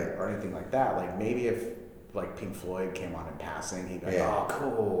 or anything like that. Like maybe if like Pink Floyd came on in passing, he'd be like, "Oh,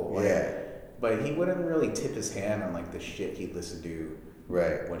 cool." Like, but he wouldn't really tip his hand on like the shit he'd listen to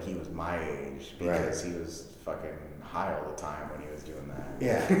when he was my age, because he was fucking high all the time when he was doing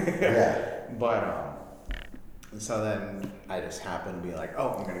that. But so then I just happened to be like,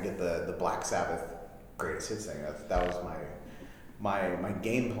 oh, I'm gonna get the Black Sabbath greatest hits thing. That was my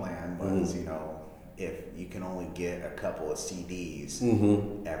game plan was, if you can only get a couple of CDs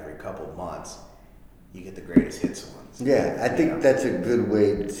every couple months, you get the greatest hits ones. Yeah, I think that's a good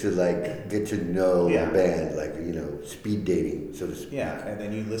way to like get to know a band, like speed dating, so to speak. Yeah, and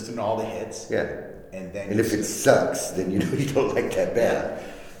then you listen to all the hits. Yeah, and then if it sucks, then you don't like that band.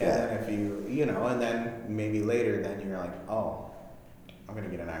 And then if and then maybe later, then you're like, oh, I'm gonna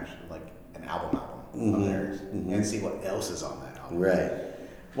get an album of theirs and see what else is on that album. Right.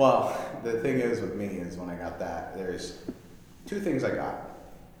 Well, the thing is with me is when I got that, there's two things I got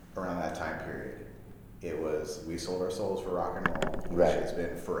around that time period. It was We Sold Our Souls for Rock and Roll, which has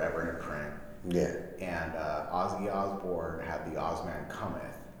been forever in print. Yeah. And Ozzy Osbourne had the Ozman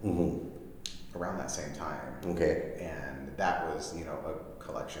Cometh around that same time. Okay. And that was, a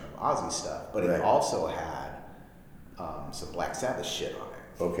collection of Ozzy stuff, but it also had some Black Sabbath shit on it.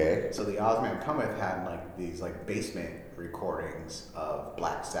 Okay. So the Ozman Cometh had like these like basement recordings of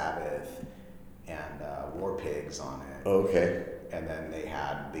Black Sabbath and War Pigs on it. Okay. And then they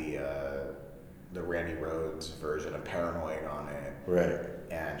had the Randy Rhoads version of Paranoid on it. Right.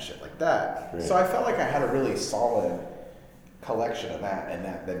 And shit like that. Right. So I felt like I had a really solid collection of that, and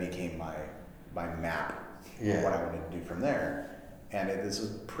that became my map of what I wanted to do from there. And this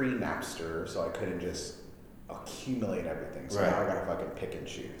was pre-Napster, so I couldn't just accumulate everything. So now I gotta fucking pick and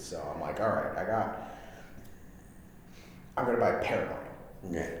choose. So I'm like, all right, I'm gonna buy Paranoid.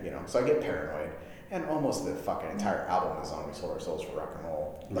 Yeah. So I get Paranoid, and almost the fucking entire album is on We Sold Our Souls for Rock and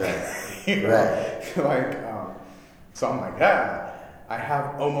Roll. Right. So I'm like, I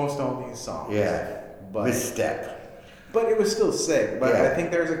have almost all these songs. Yeah. But misstep. But it was still sick. But I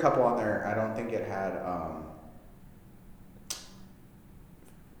think there's a couple on there. I don't think it had.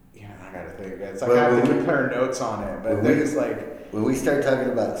 I gotta think. It's like I have to compare notes on it. But there's like when we start talking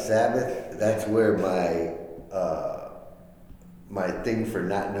about Sabbath, that's where my thing for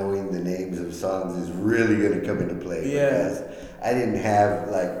not knowing the names of songs is really going to come into play. Because I didn't have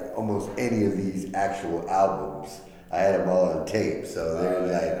like almost any of these actual albums. I had them all on tape, so they're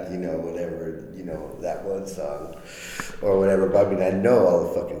whatever, that one song or whatever. But I mean, I know all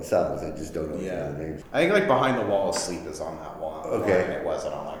the fucking songs. I just don't know the names. I think like Behind the Wall of Sleep is on that one. Okay. And it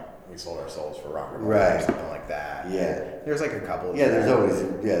wasn't on like We Sold Our Souls for Rock and Roll or something like that. Yeah. There's like a couple. There's always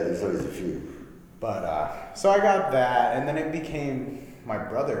a few. But so I got that, and then it became my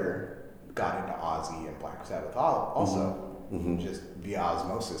brother got into Ozzy and Black Sabbath also, just via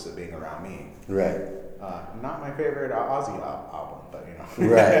osmosis of being around me. Right. Not my favorite Ozzy album, but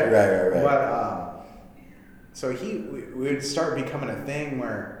Right. But so we would start becoming a thing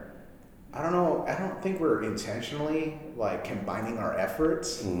where I don't think we're intentionally like combining our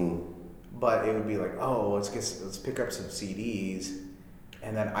efforts, but it would be like, oh, let's pick up some CDs.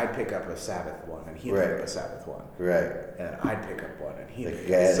 And then I'd pick up a Sabbath one, and he'd pick up a Sabbath one. Right. And then I'd pick up one, and he'd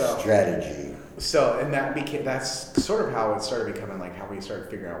pick up strategy. So, and that's sort of how it started becoming like how we started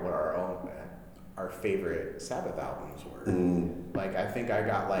figuring out what our favorite Sabbath albums were. Like, I think I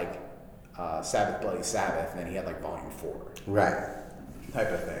got like Sabbath, Bloody Sabbath, and then he had like Volume 4. Right. Type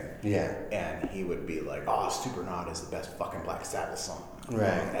of thing. Yeah. And he would be like, oh, Supernaut is the best fucking Black Sabbath song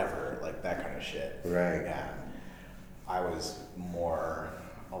ever. Like, that kind of shit. Right. And I was more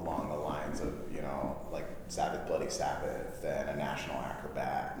along the lines of, like Sabbath, Bloody Sabbath, and A National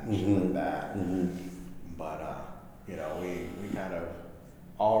Acrobat and shit like that. But, we kind of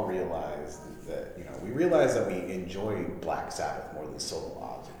all realized that, we enjoy Black Sabbath more than solo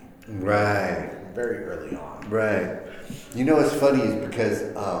Ozzy. Right. Very early on. Right. What's funny is because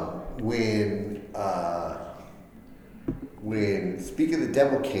when Speak of the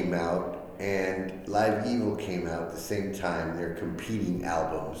Devil came out, and Live Evil came out at the same time. They're competing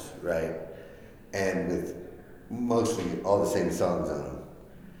albums, right? And with mostly all the same songs on them.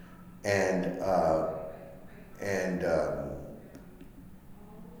 And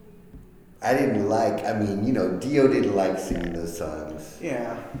I didn't like, Dio didn't like singing those songs.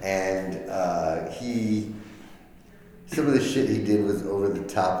 Yeah. And some of the shit he did was over the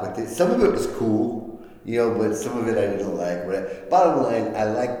top with it. Some of it was cool. But some of it I didn't like. But bottom line, I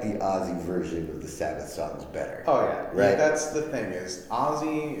like the Ozzy version of the Sabbath songs better. Oh yeah, right. That's the thing is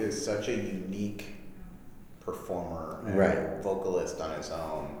Ozzy is such a unique performer and vocalist on his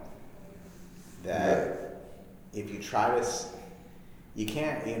own that if you try to, you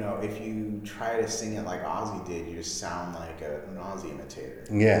can't. If you try to sing it like Ozzy did, you just sound like an Ozzy imitator.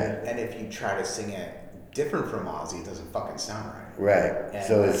 Yeah. And if you try to sing it different from Ozzy, it doesn't fucking sound right. Right. And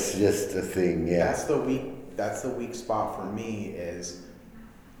so it's just a thing. Yeah. That's the weak spot for me is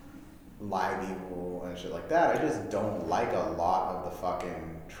Live Evil and shit like that. I just don't like a lot of the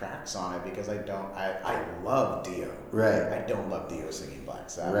fucking tracks on it because I love Dio. Right. I don't love Dio singing Black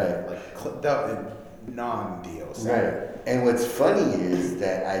Sabbath. Right. Like non-Dio Sabbath. Right. And what's funny is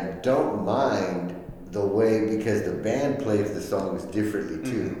that I don't mind the way, because the band plays the songs differently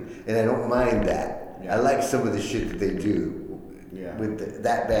too. And I don't mind that. Yeah. I like some of the shit that they do with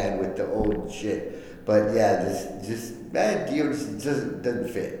that band with the old shit. But yeah, Dio just doesn't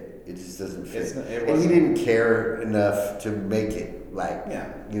fit. It just doesn't fit. And he didn't care enough to make it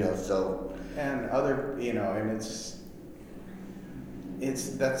so. And other, and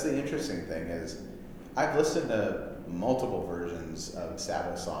that's the interesting thing is I've listened to multiple versions of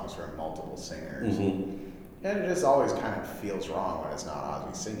Sabbath songs from multiple singers. Mm-hmm. And it just always kind of feels wrong when it's not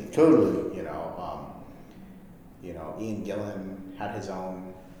Ozzy singing. Totally. Ian Gillan had his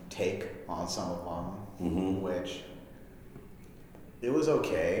own take on some of them, which it was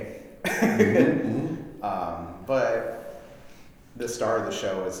okay. But the star of the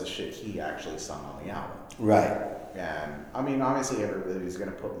show is the shit he actually sung on the album. Right. And I mean, obviously everybody's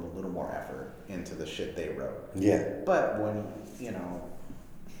going to put a little more effort into the shit they wrote. Yeah. But when,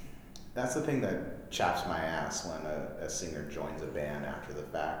 that's the thing that chaps my ass when a singer joins a band after the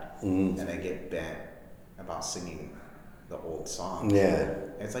fact and they get bent about singing the old songs. Yeah.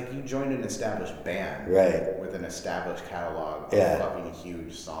 It's like you joined an established band with an established catalog of fucking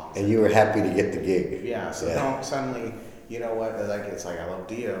huge songs. And you were happy to get the gig. Yeah, so don't suddenly, it's like I love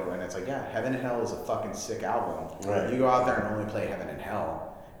Dio, and it's like, Heaven and Hell is a fucking sick album. Right. You go out there and only play Heaven and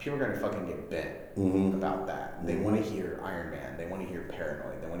Hell, people are going to fucking get bent about that. They want to hear Iron Man, they want to hear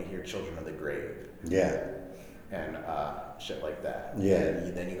Paranoid, they want to hear Children of the Grave. Yeah. And shit like that. Yeah.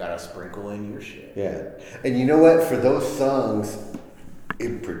 And then you gotta sprinkle in your shit. Yeah. And you know what? For those songs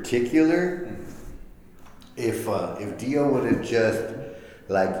in particular, if Dio would have just,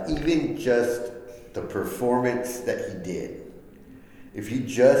 even just the performance that he did, if he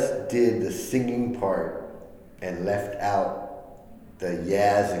just did the singing part and left out the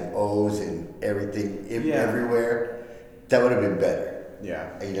yas and ohs and everything everywhere, that would have been better.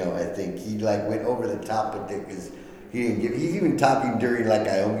 Yeah. I think he went over the top with it because he didn't give. He's even talking during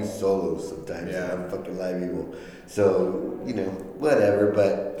Iommi solos sometimes. Yeah. On fucking Live Evil. So whatever.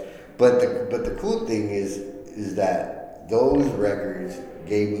 But the cool thing is that those records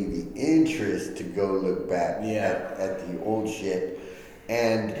gave me the interest to go look back at the old shit.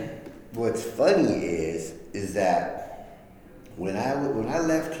 And what's funny is that when I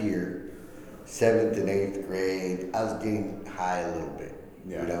left here, 7th and 8th grade, I was getting high a little bit.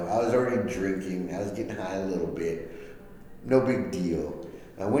 Yeah. I was already drinking. I was getting high a little bit. No big deal.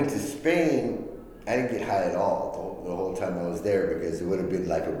 I went to Spain. I didn't get high at all the whole time I was there because it would have been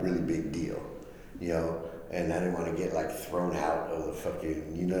a really big deal, and I didn't want to get thrown out of the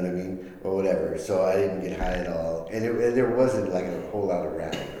fucking, you know what I mean, or whatever. So I didn't get high at all, and there wasn't a whole lot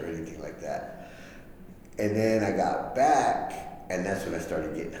around or anything like that. And then I got back, and that's when I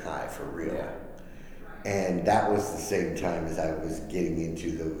started getting high for real. Yeah. And that was the same time as I was getting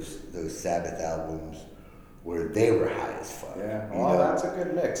into those Sabbath albums where they were high as fuck. Yeah, well, that's a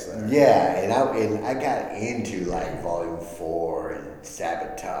good mix there. Yeah, and I got into Volume 4 and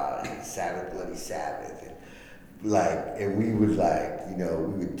Sabotage and Sabbath Bloody Sabbath and we would we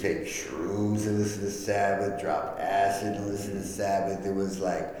would take shrooms and listen to Sabbath, drop acid and listen to Sabbath. It was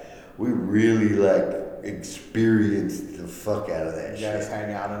we really experienced the fuck out of that shit. You guys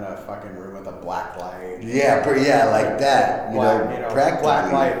hang out in a fucking room with a black light. Yeah, like that. Practically.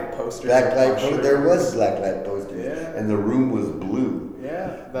 Black light posters. There was black light posters. Yeah. And the room was blue.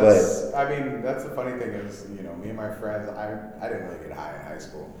 Yeah. That's the funny thing is, me and my friends, I didn't really get high in high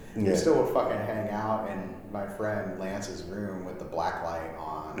school. Yeah. We still would fucking hang out in my friend Lance's room with the black light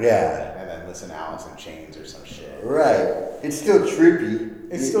on. Yeah. And then listen to Alice in Chains or some shit. Right. It's still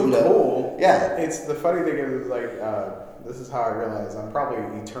trippy. It's still cool. Yeah. It's the funny thing is this is how I realize I'm probably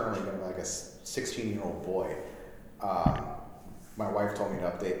eternally going to be a 16-year-old boy. My wife told me to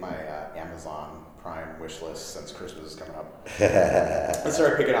update my Amazon Prime wish list since Christmas is coming up. I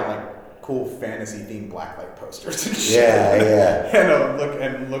started picking out cool fantasy themed blacklight posters and shit. Yeah.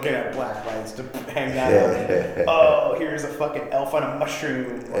 and looking at black lights to hang that up. Oh, here's a fucking elf on a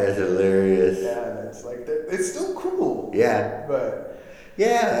mushroom. Like, that's hilarious. Yeah, and it's like it's still cool. Yeah. But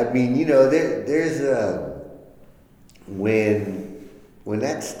yeah, I mean, there's when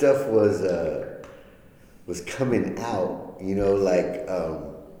that stuff was coming out,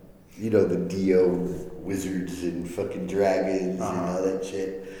 the Dio wizards and fucking dragons and all that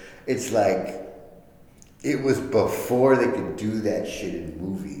shit. It's like it was before they could do that shit in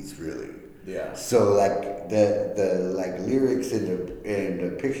movies, really. Yeah. So like the like lyrics and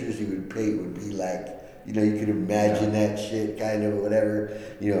the pictures he would paint would be like, you could imagine that shit kind of whatever.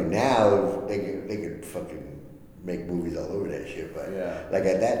 Now they could fucking make movies all over that shit, but like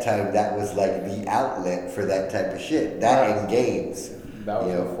at that time that was like the outlet for that type of shit. That and games. That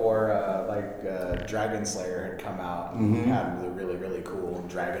was before Dragon Slayer had come out and had the really, really cool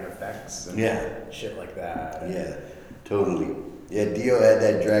dragon effects and shit like that. Yeah, totally. Yeah, Dio had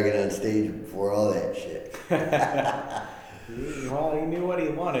that dragon on stage before all that shit. Well, he knew what he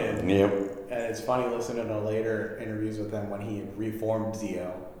wanted. Yep. And it's funny listening to later interviews with him when he reformed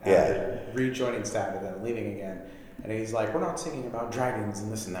Dio after rejoining Sabbath and leaving again. And he's like, we're not singing about dragons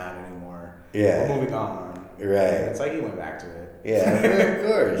and this and that anymore. Yeah. We're moving on. Right. And it's like he went back to it. Yeah,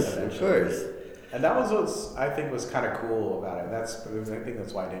 of course. And that was what I think was kind of cool about it. I think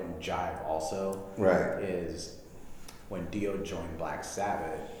that's why I didn't jive also. Right. Is when Dio joined Black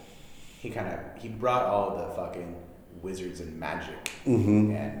Sabbath, he brought all the fucking wizards and magic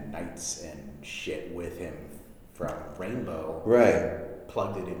and knights and shit with him from Rainbow. Right.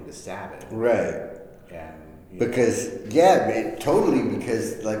 Plugged it into Sabbath. Right. And because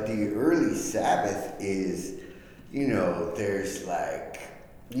like the early Sabbath is, there's like,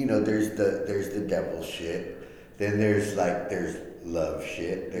 there's the devil shit, then there's love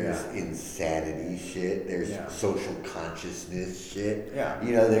shit, there's insanity shit, there's social consciousness shit. Yeah.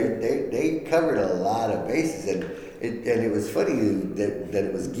 They covered a lot of bases, and it was funny that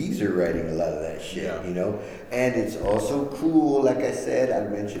it was Geezer writing a lot of that shit, and it's also cool, like I said,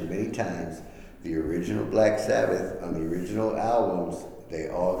 I've mentioned many times, the original Black Sabbath on the original albums, they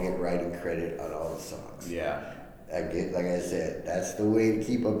all get writing credit on all the songs. Yeah. Like I said, that's the way to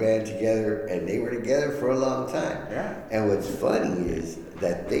keep a band together, and they were together for a long time. Yeah. And what's funny is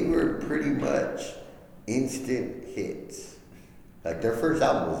that they were pretty much instant hits. Like their first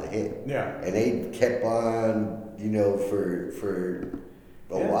album was a hit. Yeah. And they kept on, for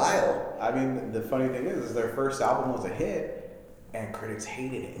a while. I mean, the funny thing is their first album was a hit, and critics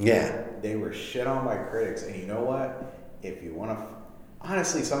hated it. Yeah. They were shit on by critics, and you know what? If you want to,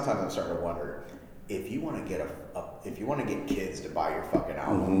 honestly, sometimes I'm starting to wonder. If you want to get kids to buy your fucking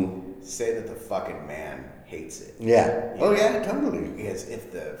album, say that the fucking man hates it. Yeah. Yeah, totally. Because if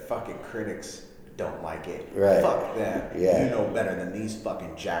the fucking critics don't like it, fuck them. Yeah. You know better than these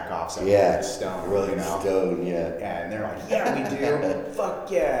fucking jackoffs at Rolling Stone. Yeah. And they're like, yeah, we do. Fuck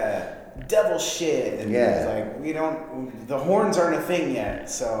yeah. Devil shit. And it's like, the horns aren't a thing yet,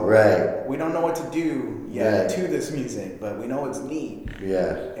 so we don't know what to do yet to this music, but we know it's neat.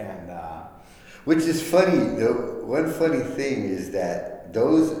 Yeah. And which is funny. One funny thing is that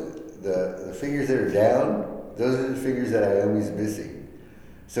the fingers that are down, those are the fingers that Iommi's missing.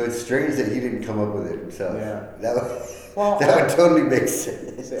 So it's strange that he didn't come up with it himself. Yeah. That would totally make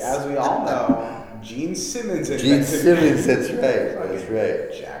sense. As we all know, Gene Simmons that's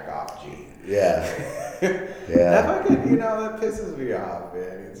right. Jack off Gene. Yeah. That fucking, that pisses me off,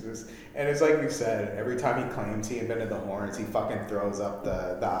 man. It's just, and it's like you said, every time he claims he invented the horns, he fucking throws up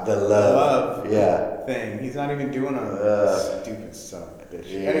the love thing. He's not even doing a stupid son of a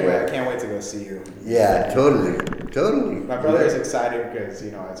bitch. Yeah. Anyway, I can't wait to go see you. Yeah, totally. My brother is excited because,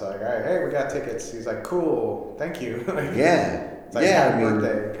 it's like, all right, hey, we got tickets. He's like, cool, thank you. It's like happy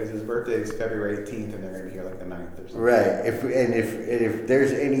birthday, because his birthday is February 18th, and they're going to be here like the 9th or something. Right. If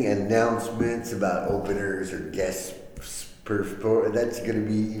there's any announcements about openers or guests, that's going to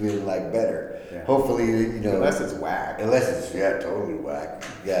be even like better. Yeah. Hopefully, unless it's whack. Unless it's totally whack.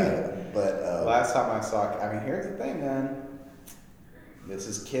 Yeah. But last time I saw, here's the thing, man. This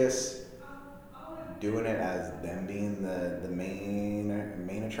is Kiss doing it as them being the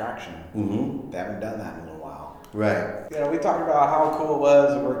main attraction. Mm-hmm. They haven't done that in a little while. Right. We talked about how cool it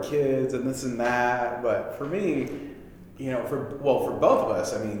was when we're kids and this and that, but for me, for both of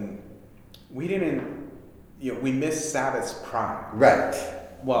us, we didn't, we missed Sabbath's prime. Right.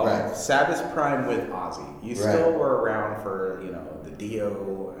 Well, Sabbath's prime with Ozzy. You still were around for, the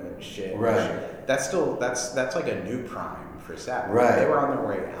Dio and shit. Right. That's like a new prime for Sabbath. Right. They were on their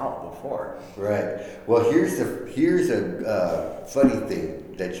way out before. Right. Well, here's a funny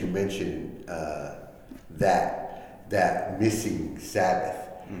thing that you mentioned, that missing Sabbath.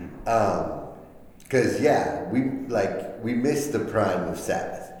 Because we missed the prime of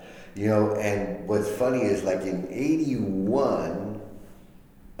Sabbath, and what's funny is like in 81,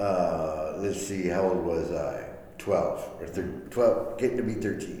 let's see, how old was I? 12, getting to be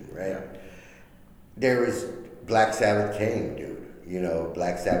 13, right? Yeah. There was Black Sabbath came, dude.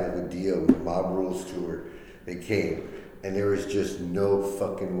 Black Sabbath with Dio, with the Mob Rules tour, they came, and there was just no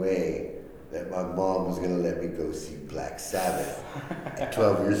fucking way that my mom was gonna let me go see Black Sabbath at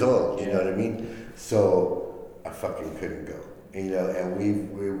 12 years old. You know what I mean? So I fucking couldn't go. And we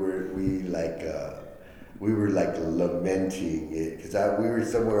were like lamenting it because we were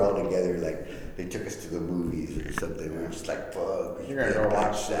somewhere all together. Like they took us to the movies or something. We were just like, fuck, you're gonna go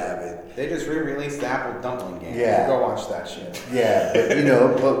Black watch Sabbath. They just re-released the Apple Dumpling Game. Yeah, go watch that shit. Yeah,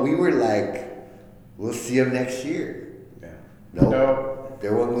 but but we were like, we'll see them next year. Yeah. Nope.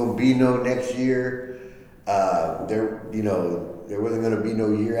 There wasn't going to be no next year. There wasn't going to be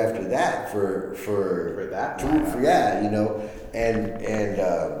no year after that for that.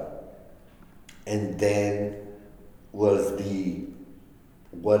 And then was the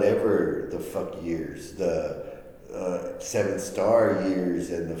whatever the fuck years, the 7-star years,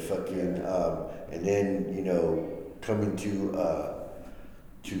 and the fucking and then coming to the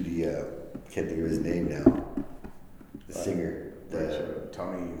can't think of his name now, the singer.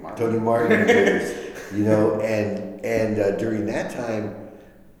 Tony Martin years, and during that time,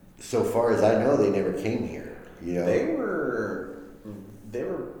 so far as I know, they never came here. They were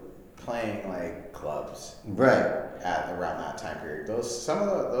playing like clubs, right, at around that time period. Some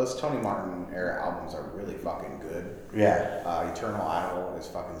of those Tony Martin era albums are really fucking good. Yeah, Eternal Idol is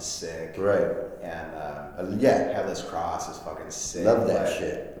fucking sick. Right, and Headless Cross is fucking sick. Love that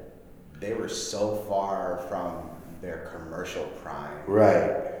shit. They were so far from their commercial prime.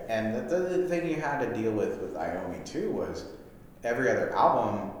 Right. And the thing you had to deal with Iommi too was every other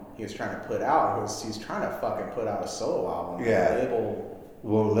album he was trying to put out he's trying to fucking put out a solo album. Yeah. The label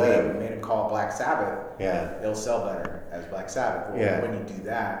made him call it Black Sabbath. Yeah. It'll sell better as Black Sabbath. Well, when you do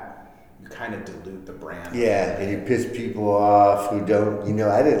that, you kind of dilute the brand. Yeah, and you piss people off who don't.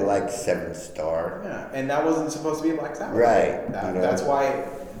 I didn't like 7-star. Yeah, and that wasn't supposed to be Black Sabbath. Right. That's why.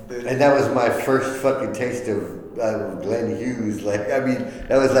 And that was my first fucking taste of Glenn Yhis.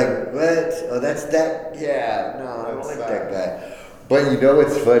 That was like, what? Oh, that's that? Yeah, no, I don't like that guy. But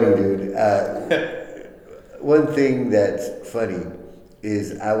it's funny, dude. One thing that's funny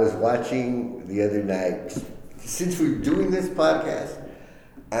is I was watching the other night, since we're doing this podcast,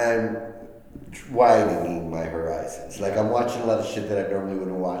 I'm widening my horizons. Like, I'm watching a lot of shit that I normally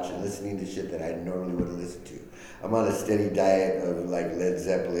wouldn't watch and listening to shit that I normally wouldn't listen to. I'm on a steady diet of like Led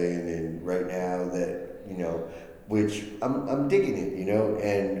Zeppelin, and right now that which I'm digging it,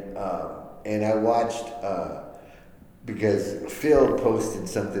 and I watched because Phil posted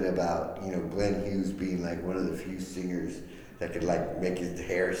something about Glenn Hughes being like one of the few singers that could like make his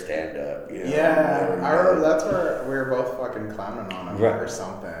hair stand up. Yeah, I remember that's where we were both fucking clowning on him or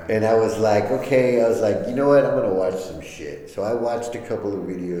something. And I was like, okay, you know what? I'm gonna watch some shit. So I watched a couple of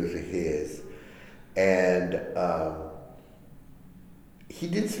videos of his. And he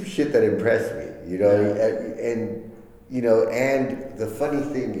did some shit that impressed me, and the funny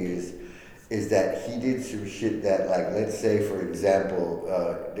thing is that he did some shit that, like, let's say, for example,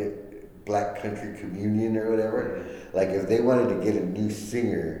 the Black Country Communion or whatever, like if they wanted to get a new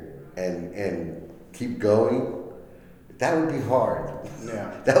singer and keep going, that would be hard.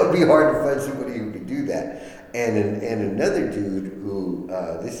 Yeah, that would be hard to find somebody who could do that. And another dude who,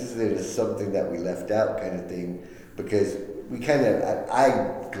 this is something that we left out kind of thing, because I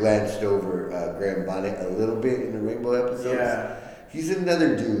glanced over Graham Bonnet a little bit in the Rainbow episodes. Yeah. He's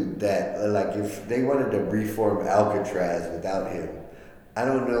another dude that, like, if they wanted to reform Alcatraz without him, I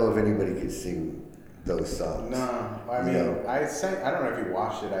don't know if anybody could sing those songs. No, I mean, I don't know if you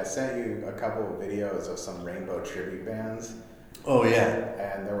watched it, I sent you a couple of videos of some Rainbow tribute bands. Oh, yeah.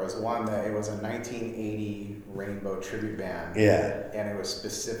 And there was one that it was a 1980 Rainbow tribute band. Yeah. And it was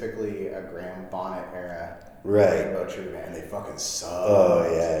specifically a Graham Bonnet era Rainbow tribute band. And they fucking sucked. Oh,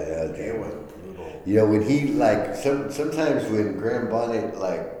 yeah. No, it was brutal. When he, like, sometimes when Graham Bonnet,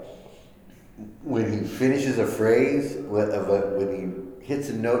 like, when he finishes a phrase, when he hits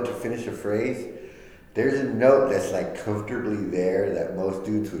a note to finish a phrase, there's a note that's like comfortably there that most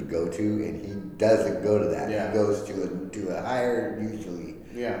dudes would go to, and he doesn't go to that. Yeah. He goes to a higher usually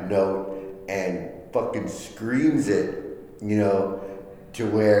note and fucking screams it, to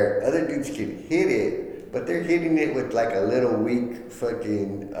where other dudes can hit it, but they're hitting it with like a little weak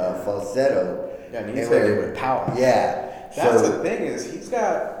fucking falsetto. Yeah, and he's hitting it with power. Yeah. That's the thing is he's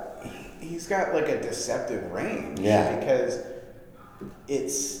got like a deceptive range. Yeah. Because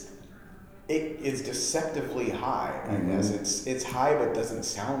it's deceptively high. I guess it's high but doesn't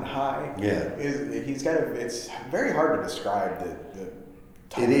sound high. Yeah. It's very hard to describe the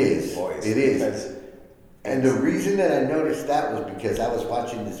tone of his voice. It is. And the reason that I noticed that was because I was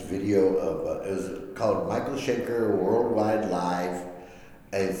watching this video of it was called Michael Schenker Worldwide Live.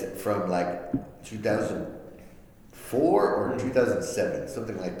 It's from like 2004 or 2007,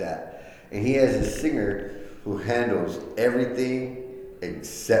 something like that. And he has a singer who handles everything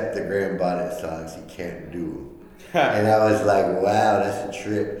except the Graham Bonnet songs. He can't do them. And I was like, wow, that's a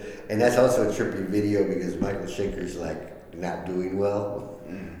trip. And that's also a trippy video because Michael Schenker's like not doing well.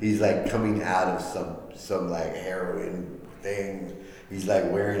 He's like coming out of some like heroin thing. He's like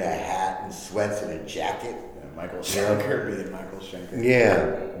wearing a hat and sweats and a jacket. Michael Schenker being Michael Schenker.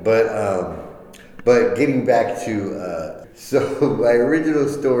 Yeah, but getting back to so my original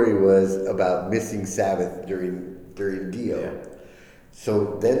story was about missing Sabbath during Dio. Yeah.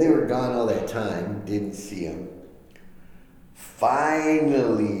 So then they were gone all that time, didn't see him.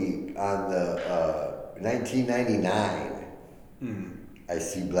 Finally, on the 1999, I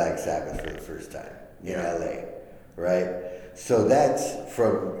see Black Sabbath for the first time in LA, right? So that's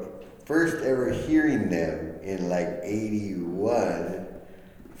from first ever hearing them in like 81.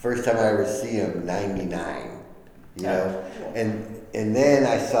 First time I ever see them, 99, you know? And then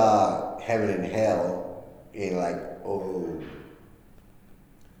I saw Heaven and Hell in like, I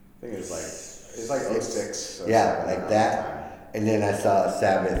think it's like 06. So yeah, like that. And then I saw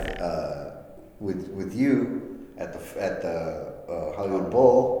Sabbath with you at the Hollywood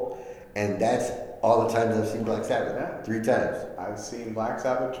Bowl, and that's all the times I've seen Black Sabbath. Yeah. 3 times. I've seen Black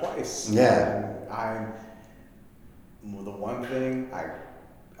Sabbath twice. Yeah. And the one thing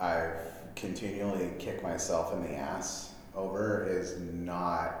I've continually kicked myself in the ass over is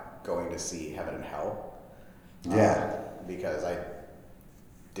not going to see Heaven and Hell. Yeah. Because I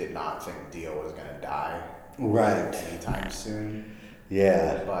did not think Dio was going to die. Right. Anytime soon.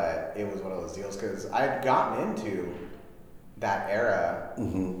 Yeah. But it was one of those deals because I'd gotten into that era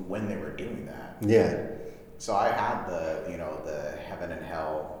when they were doing that. Yeah. So I had the Heaven and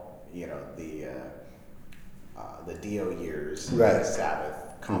Hell, the Dio years, right. Sabbath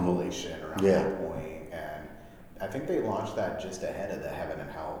compilation around that point, and I think they launched that just ahead of the Heaven and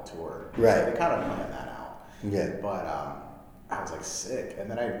Hell tour. Right. So they kind of planned that out. Yeah. But I was like sick, and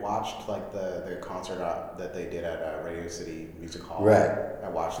then I watched like the concert that they did at Radio City Music Hall. Right. I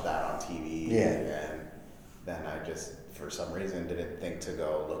watched that on TV. Yeah. And then I just, for some reason, didn't think to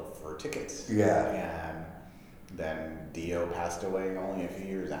go look for tickets. Yeah. And then Dio passed away only a few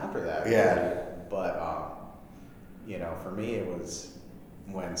years after that. Yeah. But for me, it was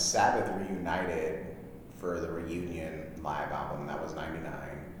when Sabbath reunited for the reunion live album. That was '99.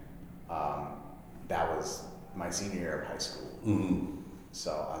 That was my senior year of high school.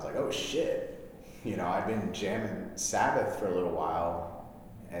 So I was like, oh shit. I've been jamming Sabbath for a little while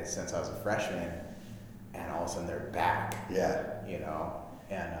since I was a freshman, and all of a sudden they're back. Yeah.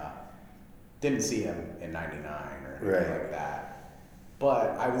 And didn't see him in '99 or anything like that.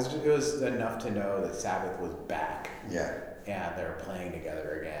 But it was enough to know that Sabbath was back. Yeah. And they were playing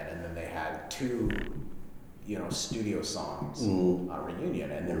together again, and then they had 2 studio songs on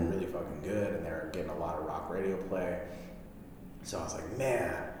Reunion, and they were really fucking good, and they were getting a lot of rock radio play. So I was like,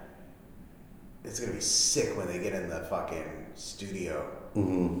 man, it's gonna be sick when they get in the fucking studio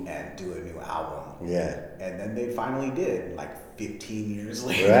and do a new album. Yeah. And then they finally did, like 15 years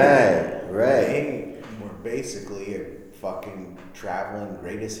later. Right. They were basically a fucking traveling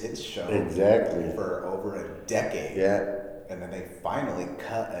greatest hits show. Exactly. For over a decade. Yeah. And then they finally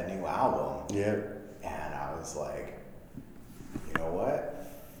cut a new album. Yeah. And I was like, you know what?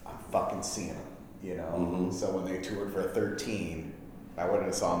 I'm fucking seeing them, So when they toured for 13, I went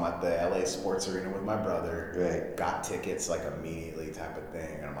and saw them at the LA Sports Arena with my brother. Right. Got tickets like immediately type of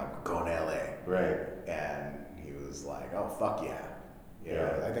thing. And I'm like, we're going to LA. Right. And he was like, oh, fuck yeah.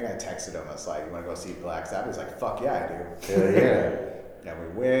 I think I texted him. I was like, you want to go see Black Sabbath? He's like, fuck yeah, I do. Hell yeah. And we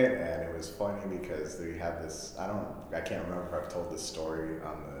went, and it was funny because we had this, I can't remember if I've told this story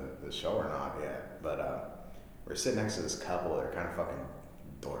on the show or not yet, but we're sitting next to this couple. They're kind of fucking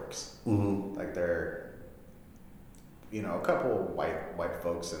dorks. Like they're, a couple white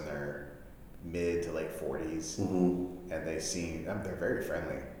folks in their mid to late 40s, and they seem, they're very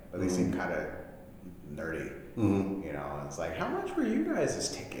friendly, but they seem kind of nerdy. And it's like, how much were you guys'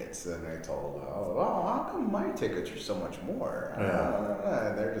 tickets? And I told, how come my tickets are so much more?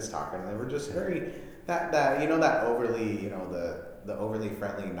 And they're just talking. They were just very that you know that overly the overly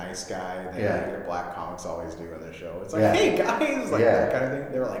friendly nice guy that your black comics always do on their show. It's like, hey guys, like that kind of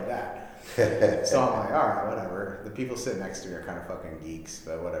thing. They were like that. So I'm like, all right, whatever. The people sitting next to me are kind of fucking geeks,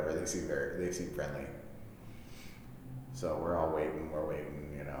 but whatever. They seem friendly. So we're waiting,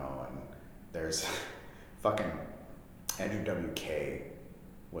 and there's fucking Andrew WK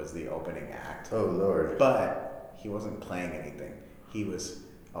was the opening act. Oh Lord! But he wasn't playing anything. He was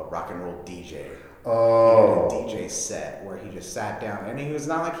a rock and roll DJ. Oh. He did a DJ set where he just sat down, and he was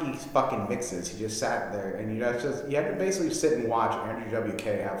not like he fucking mixes. He just sat there, and you had to basically sit and watch Andrew WK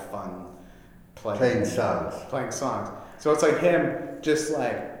have fun playing songs. So it's like him just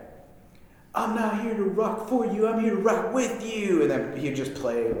like, I'm not here to rock for you, I'm here to rock with you, and then he'd just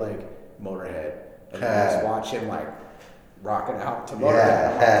play like Motorhead, and then just watch him like rocking out to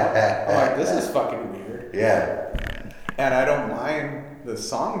Motorhead. I'm like, this is fucking weird. Yeah. And I don't mind the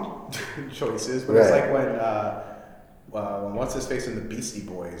song choices, but it's like when what's his face in the Beastie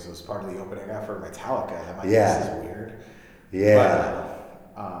Boys was part of the opening act for Metallica. I'm like, this is weird. Yeah.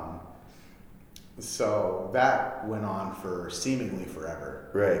 But, so that went on for seemingly forever,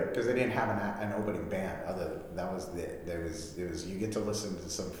 right? Because they didn't have an opening band. That was it. There was you get to listen to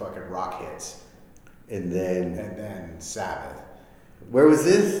some fucking rock hits, and then Sabbath. Where was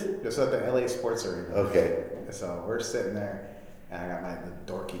this? Just at the LA Sports Arena. Okay. So we're sitting there, and I got the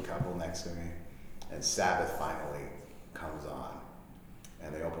dorky couple next to me, and Sabbath finally comes on,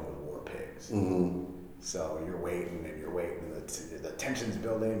 and they open with War Pigs. Mm-hmm. So you're waiting, and the tension's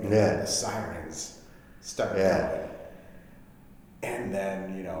building, and then the sirens start going. And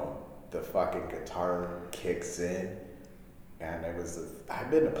then, the fucking guitar kicks in, and I've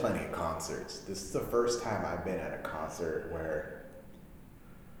been to plenty of concerts. This is the first time I've been at a concert where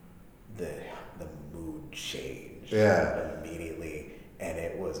the mood changed immediately, and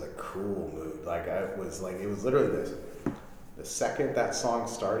it was a cool mood. It was literally this. The second that song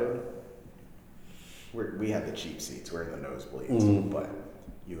started, we had the cheap seats. We're in the nosebleeds, but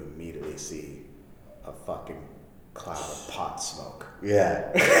you immediately see a fucking cloud of pot smoke.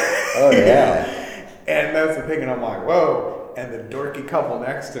 Yeah. Oh yeah. And that's the thing, and I'm like, whoa. And the dorky couple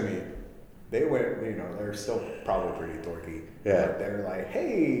next to me, they went, they're still probably pretty dorky. Yeah. But they're like,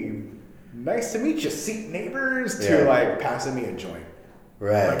 hey, nice to meet you, seat neighbors, to like passing me a joint.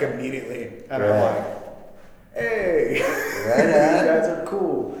 Right. Like immediately. And I'm like, hey, right you guys are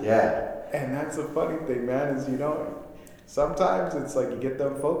cool. Yeah. And that's the funny thing, man, is sometimes it's like you get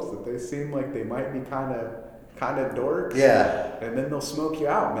them folks that they seem like they might be kind of dorks. Yeah. And then they'll smoke you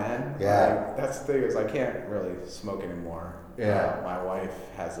out, man. Yeah. That's the thing, is I can't really smoke anymore. Yeah. My wife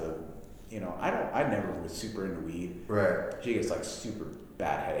has I never was super into weed. Right. She gets like super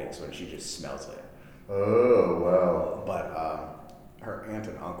bad headaches when she just smells it. Oh, wow. But her aunt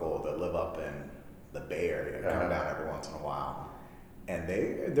and uncle that live up in the Bay Area come down every once in a while. And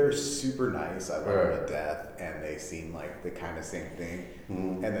they're super nice. I love them to death, and they seem like the kind of same thing.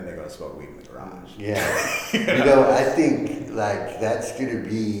 Mm-hmm. And then they go smoke weed in the garage. Yeah, I think like that's gonna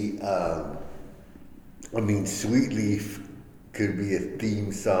be. Sweet Leaf could be a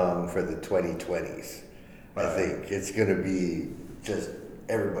theme song for the 2020s. Right. I think it's gonna be just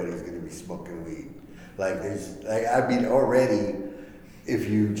everybody's gonna be smoking weed. Already, if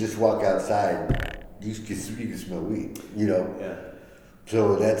you just walk outside, you can smell weed. Yeah.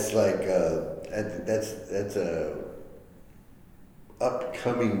 So that's like that's a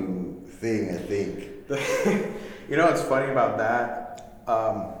upcoming thing, I think. What's funny about that?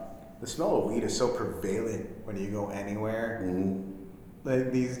 The smell of weed is so prevalent when you go anywhere. Mm-hmm.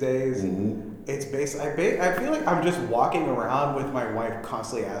 Like these days. Mm-hmm. It's I feel like I'm just walking around with my wife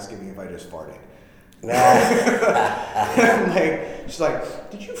constantly asking me if I just farted. She's like,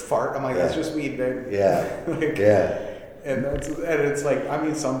 did you fart? I'm like, that's just weed, babe. Yeah. And it's like,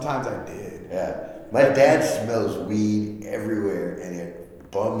 sometimes I did. Yeah. My dad smells weed everywhere, and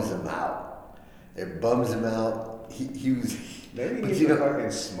it bums him out. He was. Maybe he needs to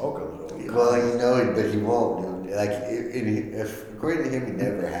fucking smoke a little. Well, but he won't, dude. According to him, he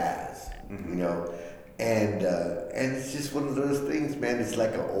never has. Mm-hmm. And it's just one of those things, man. It's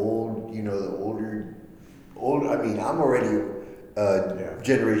like an old, the older. I'm already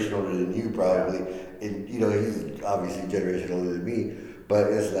generation older than you, probably. Yeah. And, he's obviously a generation older than me. But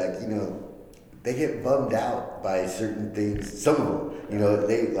it's like, they get bummed out by certain things. Some of them,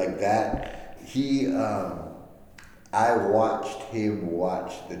 they like that. I watched him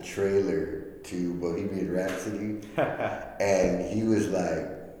watch the trailer to Bohemian Rhapsody, and he was like,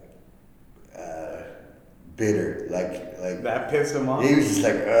 bitter, like that pissed him off. He was just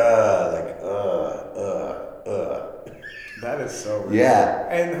like. That is so weird. Yeah.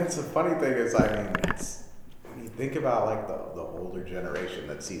 And that's the funny thing is, I mean, when you think about like the older generation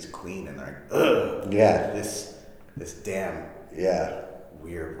that sees Queen and they're like, ugh, yeah, this damn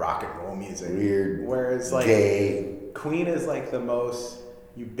weird rock and roll music. Weird. Whereas like gay. Queen is like the most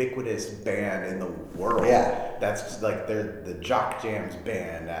ubiquitous band in the world. Yeah. That's like they're the Jock Jams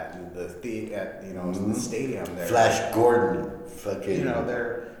band at the stadium there. Flash Gordon, fucking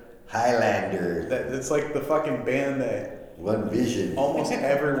they're Highlander. It's like the fucking band that One Vision. Almost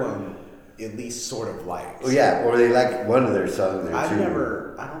everyone at least sort of likes. Oh yeah, or they like one of their songs there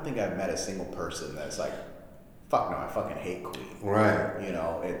too. I don't think I've met a single person that's like, fuck no, I fucking hate Queen. Right.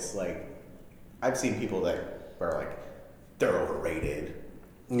 It's like I've seen people that are like they're overrated.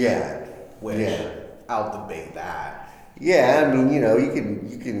 Yeah. Which I'll debate that. Yeah, I mean, you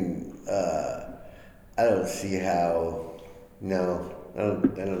can I don't see how I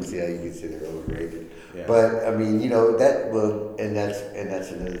don't see how you can say they're overrated. Yeah. But I mean, and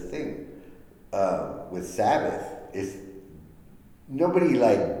that's another thing. With Sabbath is nobody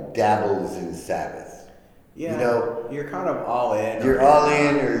like dabbles in Sabbath. Yeah, you're kind of all in. You're all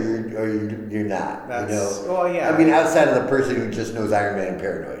in, or you're not. Well, yeah. I mean, outside of the person who just knows Iron Man and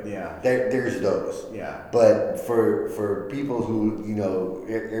Paranoid. Yeah. There's those. Yeah. But for people who are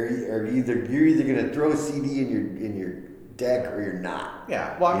you're either gonna throw a CD in your deck or you're not.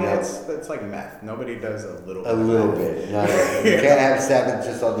 Yeah. Well, I mean, it's like meth. Nobody does a little bit. A little bit. No, you can't have Sabbath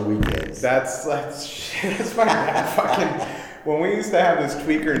just on the weekends. That's my dad fucking. When we used to have this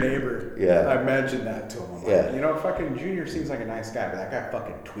tweaker neighbor, I mentioned that to him. I'm like, fucking Junior seems like a nice guy, but that guy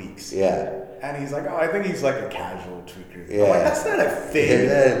fucking tweaks. Yeah. And he's like, oh, I think he's like a casual tweaker. Yeah. I'm like, that's not a thing.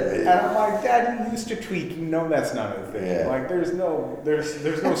 And I'm like, Dad, you used to tweak. You know that's not a thing. Yeah. Like, there's no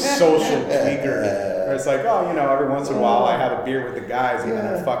social tweaker. Where it's like, oh, every once in a while I have a beer with the guys and then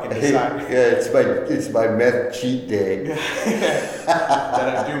I fucking decide. It's my meth cheat day.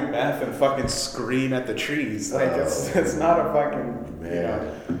 That I do meth and fucking scream at the trees. Like, it's not a fucking,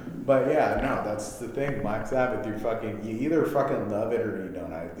 But yeah, no, that's the thing. Black Sabbath, you either fucking love it or you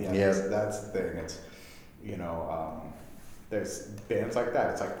don't. That's the thing. It's, there's bands like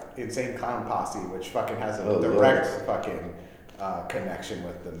that. It's like Insane Clown Posse, which fucking has a direct fucking connection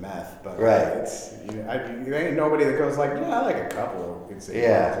with the meth. But it's, there ain't nobody that goes like, I like a couple of Insane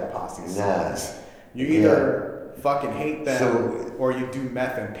Clown Posse songs. You either fucking hate them or you do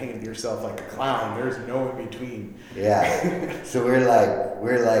meth and paint yourself like a clown. There's no in between. Yeah. So we're like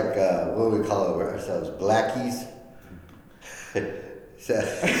what do we call ourselves? Blackies.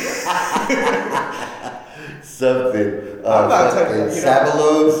 Something. I'm not touching.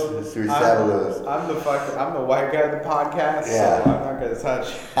 Sabalos. Sabalos. I'm the white guy of the podcast. So I'm not gonna touch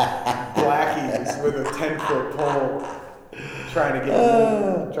Blackies with a 10-foot pole. Trying to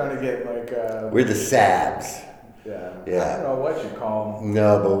get like. We're the Sabs. Yeah. I don't know what you call them.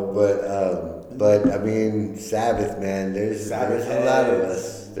 No, but I mean, Sabbath, man. There's a lot of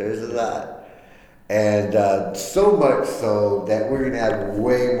us. There's a lot, and so much so that we're gonna have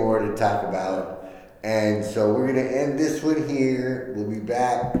way more to talk about. And so we're gonna end this one here. We'll be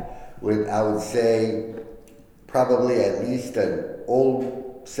back with, I would say, probably at least an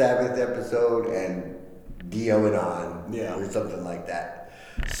old Sabbath episode and Dio and on, or something like that.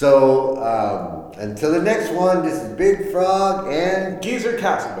 So, until the next one, this is Big Frog and Geezer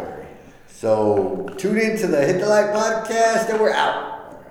Castleberry. So, tune in to the Hit the Like podcast, and we're out.